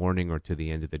next morning or to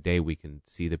the end of the day. We can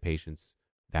see the patients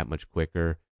that much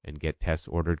quicker and get tests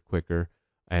ordered quicker.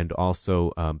 And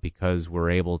also because we're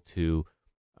able to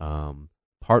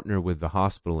partner with the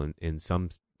hospital in some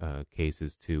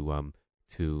cases to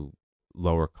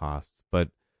lower costs.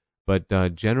 But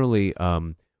generally,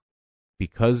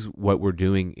 because what we're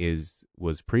doing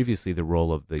was previously the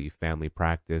role of the family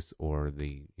practice or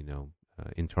the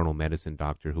internal medicine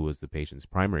doctor, who was the patient's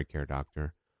primary care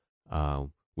doctor,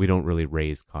 we don't really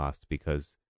raise costs,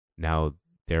 because now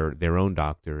their own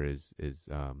doctor is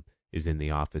is in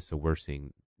the office, so we're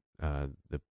seeing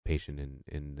the patient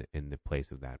in the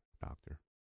place of that doctor.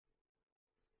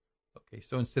 Okay,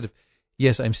 so instead of,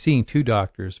 yes, I'm seeing two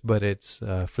doctors, but it's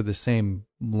for the same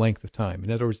length of time.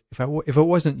 In other words, if it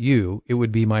wasn't you, it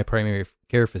would be my primary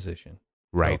care physician.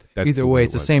 Right. So either way,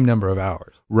 it's the same number of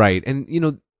hours. Right. And,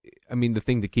 the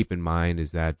thing to keep in mind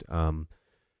is that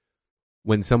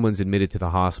when someone's admitted to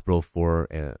the hospital for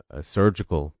a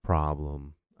surgical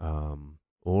problem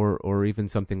or even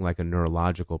something like a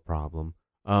neurological problem,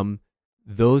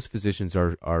 those physicians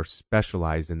are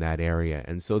specialized in that area.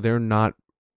 And so they're not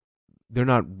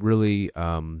really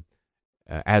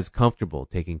as comfortable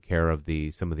taking care of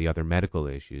some of the other medical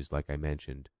issues, like I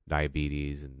mentioned,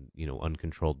 diabetes and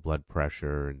uncontrolled blood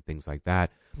pressure and things like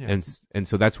that. Yes. And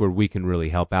so that's where we can really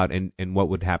help out. And what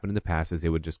would happen in the past is they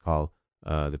would just call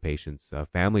the patient's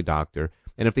family doctor,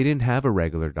 and if they didn't have a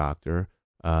regular doctor,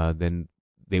 then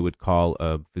they would call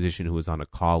a physician who was on a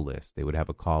call list. They would have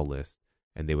a call list,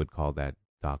 and they would call that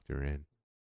doctor in.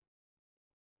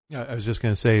 Yeah, I was just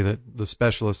going to say that the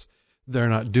specialists, they're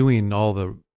not doing all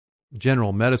the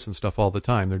general medicine stuff all the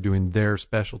time. They're doing their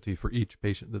specialty for each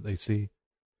patient that they see.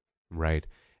 Right.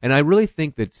 And I really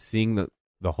think that seeing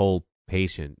the whole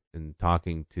patient and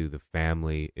talking to the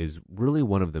family is really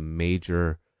one of the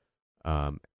major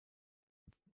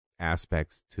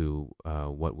aspects to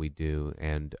what we do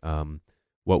and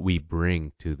what we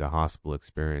bring to the hospital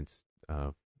experience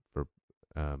for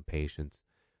patients.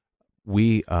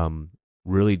 We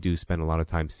really do spend a lot of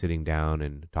time sitting down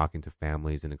and talking to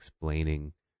families and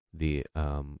explaining the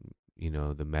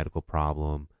medical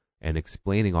problem and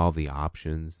explaining all the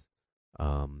options.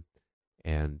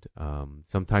 And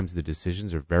sometimes the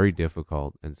decisions are very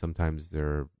difficult, and sometimes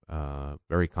they're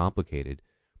very complicated.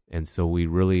 And so we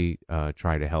really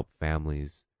try to help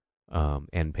families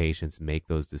and patients make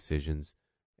those decisions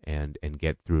and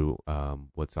get through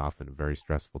what's often a very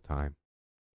stressful time.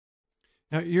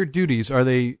 Now, your duties, are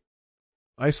they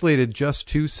isolated just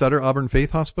to Sutter Auburn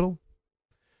Faith Hospital?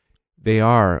 They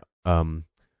are.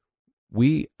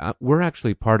 We're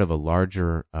actually part of a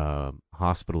larger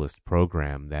hospitalist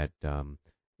program that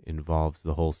involves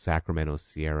the whole Sacramento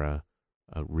Sierra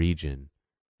region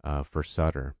for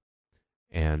Sutter,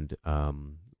 and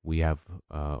we have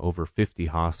over 50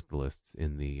 hospitalists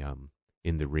in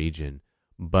the region.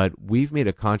 But we've made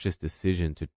a conscious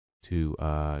decision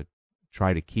to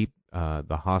try to keep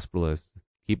the hospitalists,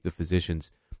 keep the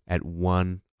physicians at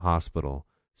one hospital,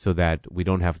 so that we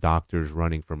don't have doctors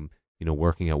running from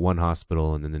working at one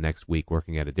hospital and then the next week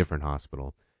working at a different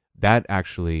hospital. That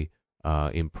actually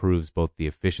improves both the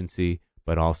efficiency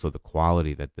but also the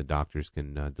quality that the doctors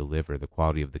can deliver, the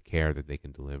quality of the care that they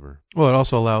can deliver. Well, it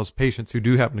also allows patients who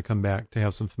do happen to come back to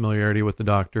have some familiarity with the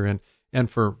doctor. And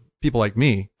for people like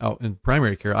me out in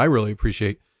primary care, I really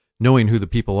appreciate knowing who the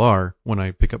people are when I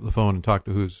pick up the phone and talk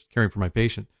to who's caring for my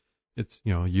patient. It's,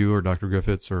 you or Dr.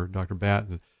 Griffiths or Dr.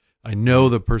 Batten. I know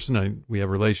the person. We have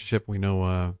a relationship. We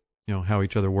know, how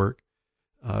each other work.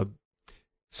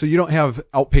 So you don't have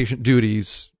outpatient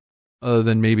duties other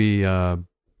than maybe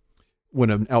when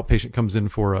an outpatient comes in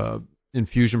for a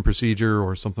infusion procedure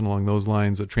or something along those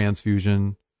lines, a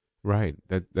transfusion. Right.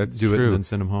 That's do true. It and then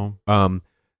send them home.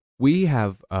 We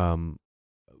have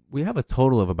a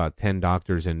total of about 10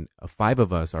 doctors, and 5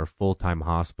 of us are full-time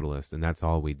hospitalists, and that's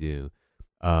all we do.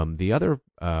 The other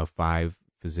 5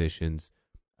 physicians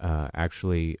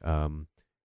actually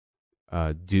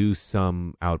do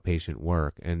some outpatient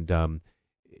work, and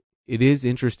it is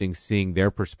interesting seeing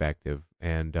their perspective,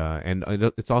 and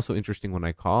it's also interesting when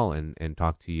I call and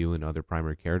talk to you and other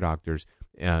primary care doctors.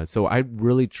 So I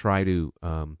really try to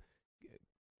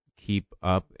keep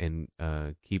up and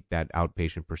keep that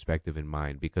outpatient perspective in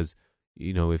mind, because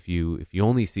if you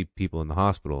only see people in the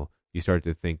hospital, you start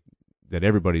to think that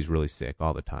everybody's really sick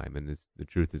all the time, and the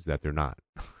truth is that they're not.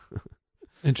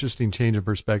 Interesting change of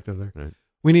perspective there. Right.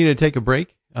 We need to take a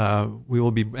break. We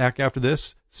will be back after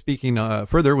this, speaking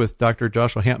further with Dr.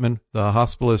 Joshua Hampman, the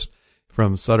hospitalist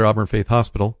from Sutter Auburn Faith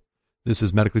Hospital. This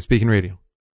is Medically Speaking Radio.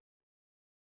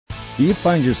 Do you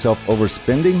find yourself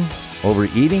overspending,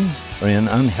 overeating, or in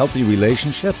unhealthy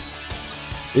relationships?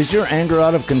 Is your anger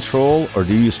out of control, or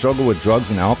do you struggle with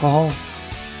drugs and alcohol?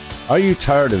 Are you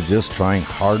tired of just trying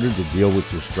harder to deal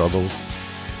with your struggles?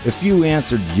 If you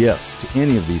answered yes to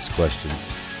any of these questions,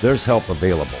 there's help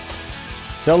available.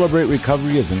 Celebrate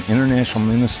Recovery is an international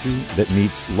ministry that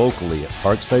meets locally at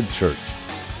Parkside Church,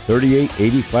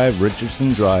 3885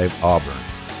 Richardson Drive, Auburn.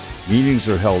 Meetings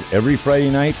are held every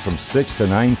Friday night from 6 to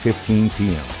 9:15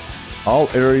 p.m. All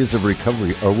areas of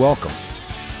recovery are welcome.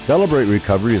 Celebrate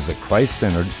Recovery is a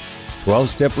Christ-centered,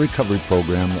 12-step recovery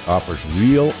program that offers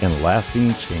real and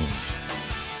lasting change.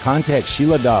 contact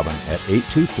Sheila Dobbin at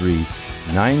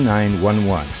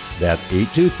 823-9911. That's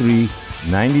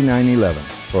 823-9911.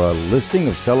 For a listing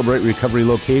of Celebrate Recovery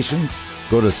locations,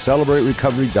 go to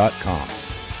CelebrateRecovery.com.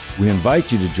 We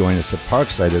invite you to join us at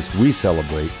Parkside as we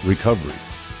celebrate recovery.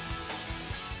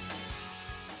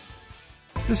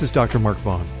 This is Dr. Mark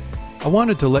Vaughn. I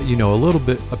wanted to let you know a little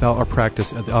bit about our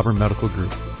practice at the Auburn Medical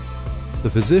Group. The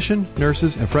physician,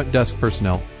 nurses, and front desk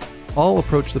personnel all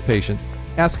approach the patient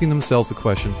asking themselves the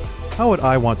question, how would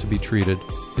I want to be treated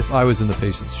if I was in the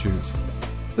patient's shoes?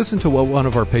 Listen to what one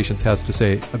of our patients has to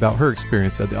say about her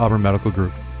experience at the Auburn Medical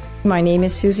Group. My name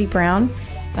is Susie Brown.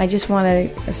 I just want to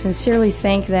sincerely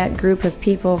thank that group of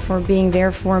people for being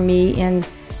there for me in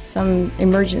some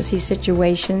emergency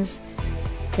situations.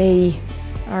 They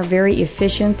are very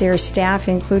efficient. Their staff,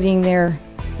 including their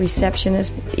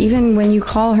receptionist, even when you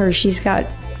call her, she's got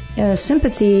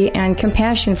sympathy and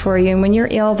compassion for you. And when you're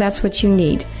ill, that's what you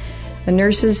need. The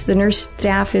nurse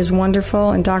staff is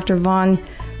wonderful, and Dr. Vaughn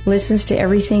listens to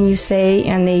everything you say,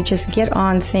 and they just get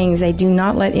on things. They do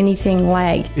not let anything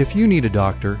lag. If you need a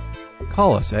doctor,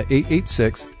 call us at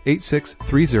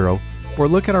 886-8630 or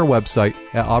look at our website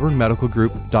at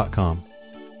auburnmedicalgroup.com.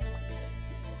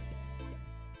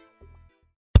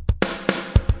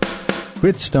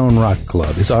 Gritstone Rock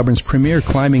Club is Auburn's premier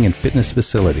climbing and fitness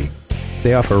facility.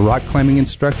 They offer rock climbing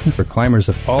instruction for climbers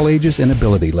of all ages and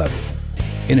ability levels.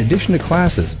 In addition to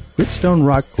classes, Gritstone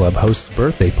Rock Club hosts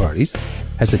birthday parties,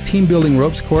 has a team-building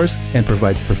ropes course, and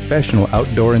provides professional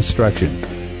outdoor instruction.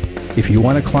 If you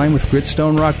want to climb with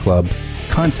Gritstone Rock Club,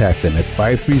 contact them at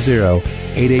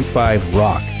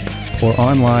 530-885-ROCK or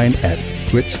online at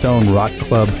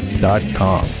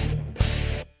gritstonerockclub.com.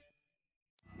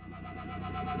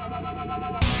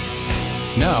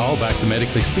 Now, back to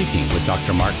Medically Speaking with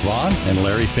Dr. Mark Vaughn and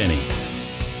Larry Finney.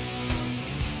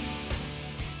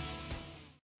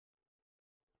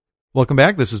 Welcome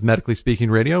back. This is Medically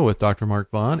Speaking Radio with Dr. Mark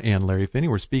Vaughn and Larry Finney.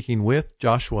 We're speaking with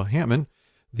Joshua Hampman,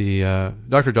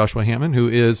 Dr. Joshua Hampman, who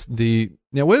is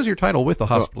what is your title with the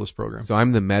hospitalist program? So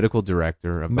I'm the medical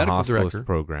director of the hospitalist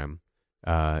program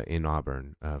in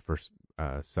Auburn for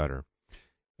Sutter.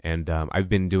 And I've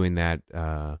been doing that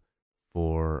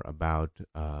for about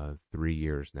 3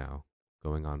 years now,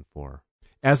 going on 4.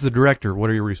 As the director, what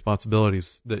are your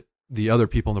responsibilities that the other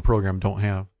people in the program don't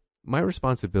have? My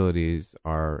responsibilities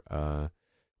are I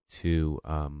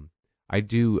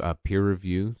do peer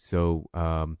review. So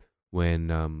when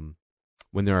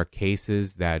there are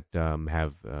cases that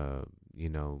have a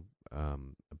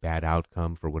bad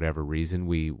outcome for whatever reason,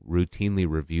 we routinely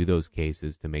review those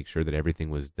cases to make sure that everything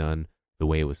was done the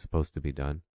way it was supposed to be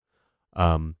done.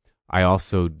 I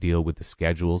also deal with the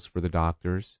schedules for the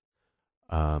doctors,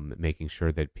 making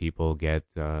sure that people get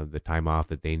the time off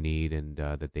that they need and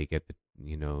that they get the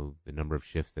number of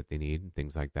shifts that they need and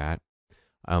things like that.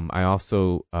 I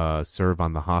also serve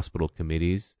on the hospital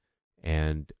committees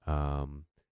and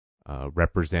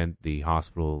represent the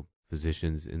hospital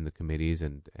physicians in the committees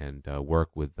and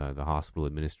work with the hospital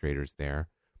administrators there,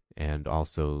 and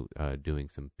also doing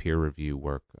some peer review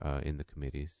work in the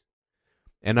committees.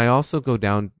 And I also go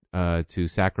down to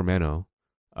Sacramento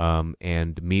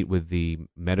and meet with the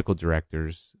medical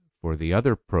directors for the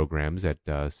other programs at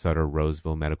Sutter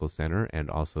Roseville Medical Center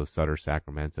and also Sutter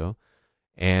Sacramento,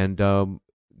 and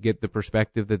get the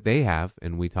perspective that they have,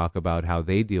 and we talk about how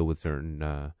they deal with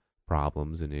certain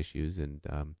problems and issues, and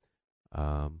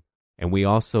we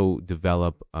also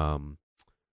develop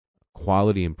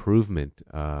quality improvement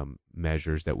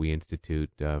measures that we institute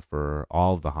for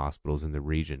all of the hospitals in the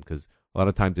region, because a lot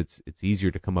of times it's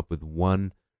easier to come up with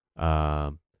one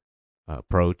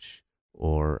approach,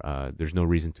 or there's no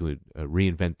reason to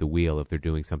reinvent the wheel if they're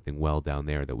doing something well down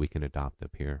there that we can adopt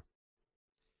up here.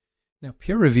 Now,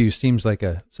 peer review seems like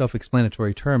a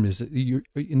self-explanatory term.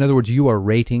 In other words, you are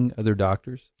rating other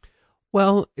doctors?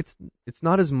 Well, it's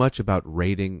not as much about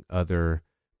rating other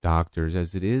doctors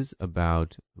as it is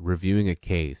about reviewing a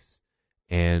case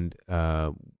and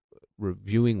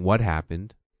reviewing what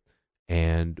happened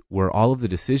and were all of the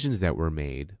decisions that were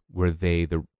made, were they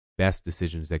the best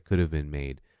decisions that could have been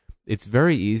made. It's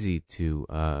very easy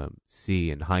to see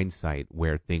in hindsight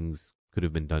where things could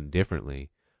have been done differently.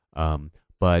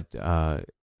 But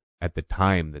at the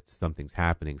time that something's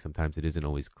happening, sometimes it isn't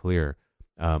always clear.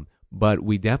 But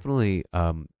we definitely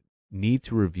need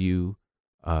to review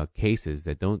cases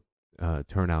that don't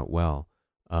turn out well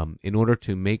in order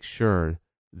to make sure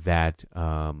that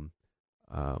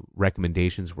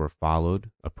recommendations were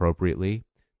followed appropriately,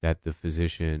 that the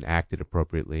physician acted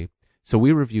appropriately. So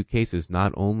we review cases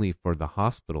not only for the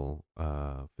hospital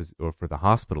or for the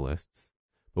hospitalists,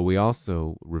 but we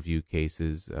also review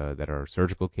cases that are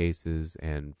surgical cases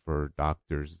and for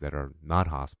doctors that are not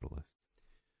hospitalists.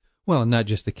 Well, not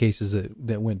just the cases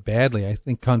that went badly. I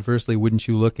think conversely, wouldn't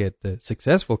you look at the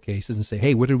successful cases and say,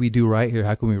 hey, what did we do right here?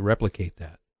 How can we replicate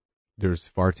that? There's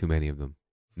far too many of them.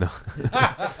 No,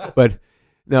 but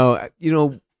no,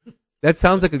 that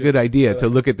sounds like a good idea to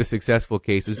look at the successful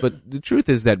cases. But the truth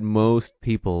is that most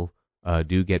people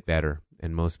do get better,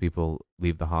 and most people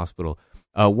leave the hospital.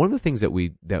 One of the things that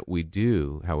we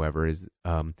do, however, is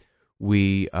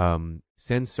we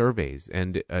send surveys,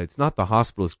 and it's not the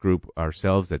hospitalist group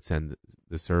ourselves that send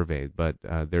the survey, but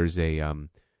there's a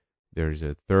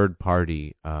third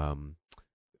party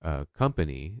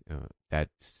company that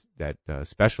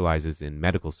specializes in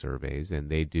medical surveys, and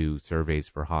they do surveys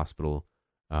for hospitals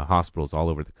all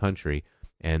over the country,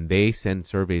 and they send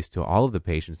surveys to all of the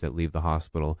patients that leave the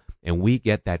hospital, and we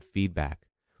get that feedback.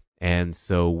 And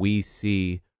so we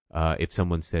see if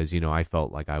someone says, I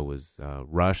felt like I was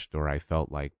rushed, or I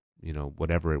felt like,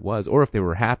 whatever it was, or if they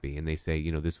were happy and they say,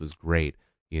 this was great,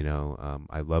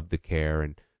 I loved the care.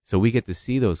 And so we get to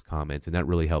see those comments, and that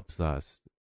really helps us.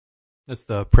 That's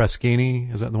the Press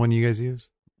Ganey. Is that the one you guys use?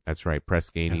 That's right. Press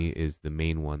Ganey is the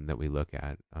main one that we look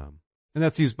at. And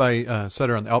that's used by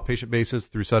Sutter on the outpatient basis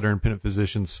through Sutter Independent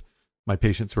Physicians. My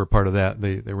patients who are part of that,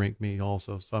 they rank me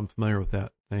also. So I'm familiar with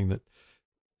that thing. That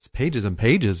it's pages and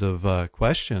pages of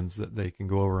questions that they can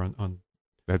go over on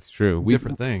that's true.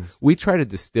 Different things. We try to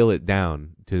distill it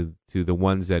down to the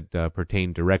ones that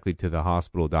pertain directly to the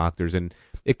hospital doctors. And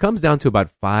it comes down to about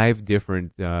 5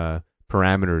 different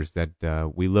parameters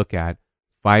that we look at,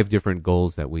 5 different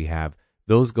goals that we have.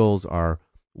 Those goals are,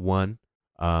 1,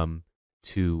 to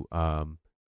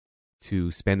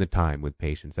spend the time with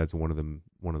patients. That's one of the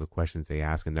questions they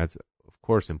ask, and that's of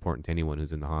course important to anyone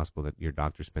who's in the hospital, that your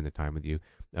doctor spend the time with you.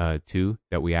 2,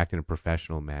 that we act in a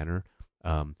professional manner.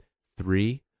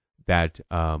 3, that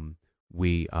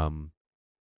we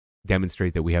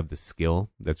demonstrate that we have the skill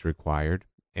that's required.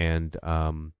 And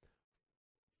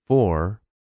 4,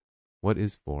 what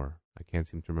is 4? I can't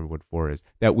seem to remember what 4 is.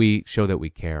 That we show that we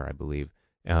care, I believe.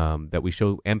 That we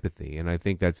show empathy, and I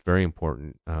think that's very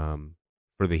important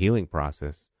for the healing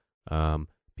process.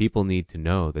 People need to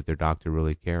know that their doctor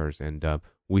really cares, and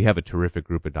we have a terrific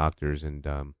group of doctors,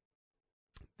 and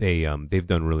they've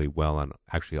done really well on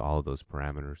actually all of those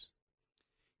parameters.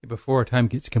 Before our time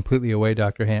gets completely away,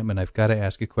 Dr. Hampman, I've got to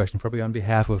ask a question, probably on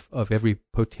behalf of every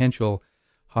potential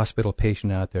hospital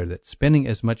patient out there that's spending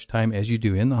as much time as you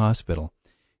do in the hospital.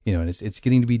 And it's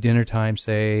getting to be dinner time,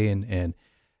 say, and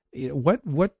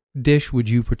what dish would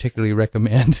you particularly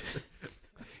recommend?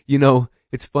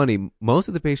 It's funny. Most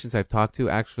of the patients I've talked to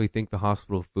actually think the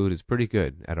hospital food is pretty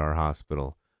good at our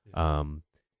hospital.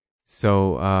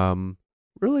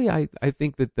 Really, I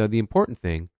think that the important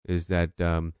thing is that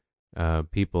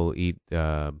people eat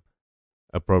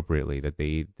appropriately, that they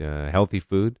eat healthy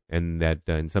food, and that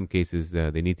in some cases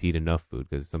they need to eat enough food,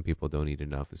 because some people don't eat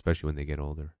enough, especially when they get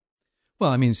older.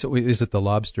 Well, so is it the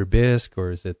lobster bisque,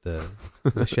 or is it the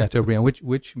Chateaubriand?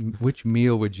 Which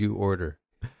meal would you order?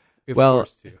 Well,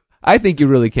 I think you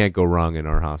really can't go wrong in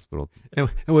our hospital. And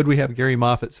would we have Gary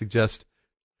Moffat suggest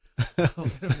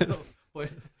fava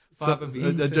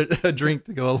beans? A drink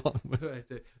to go along with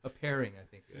a pairing? I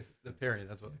think the pairing.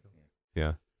 That's what they call it.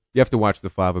 Yeah, you have to watch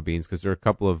the fava beans, because there are a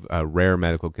couple of rare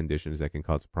medical conditions that can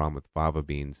cause a problem with fava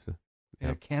beans.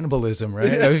 Yeah, cannibalism,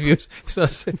 right? If you saw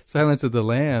Silence of the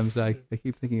Lambs, I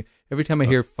keep thinking, every time I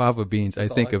hear fava beans, I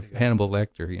think of Hannibal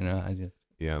Lecter.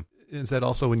 Yeah. Is that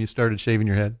also when you started shaving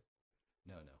your head?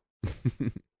 No.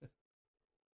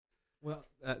 Well,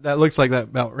 that looks like that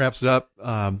about wraps it up.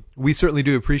 We certainly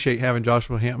do appreciate having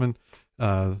Joshua Hampman,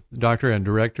 doctor and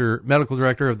medical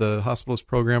director of the hospitalist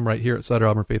program right here at Sutter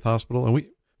Auburn Faith Hospital. And we,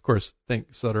 of course,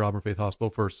 thank Sutter Auburn Faith Hospital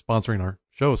for sponsoring our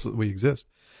show so that we exist.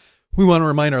 We want to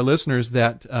remind our listeners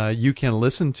that you can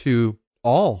listen to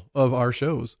all of our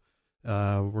shows.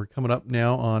 We're coming up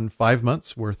now on 5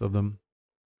 months worth of them.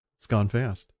 It's gone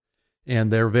fast.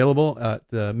 And they're available at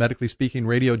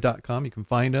medicallyspeakingradio.com. You can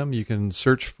find them. You can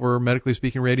search for Medically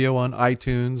Speaking Radio on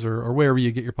iTunes or wherever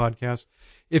you get your podcasts.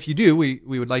 If you do, we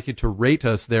would like you to rate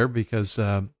us there, because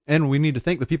and we need to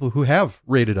thank the people who have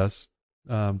rated us.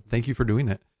 Thank you for doing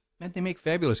that. And they make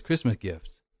fabulous Christmas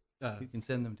gifts. You can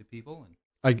send them to people.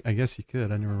 I guess you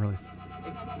could. I never really.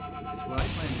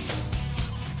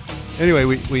 Anyway,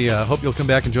 we hope you'll come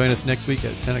back and join us next week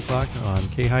at 10 o'clock on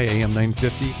KHI AM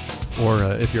 950. Or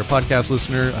if you're a podcast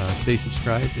listener, stay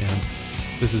subscribed. And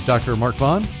this is Dr. Mark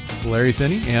Vaughn, Larry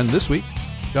Finney, and this week,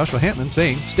 Joshua Hampman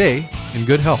saying, stay in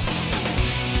good health.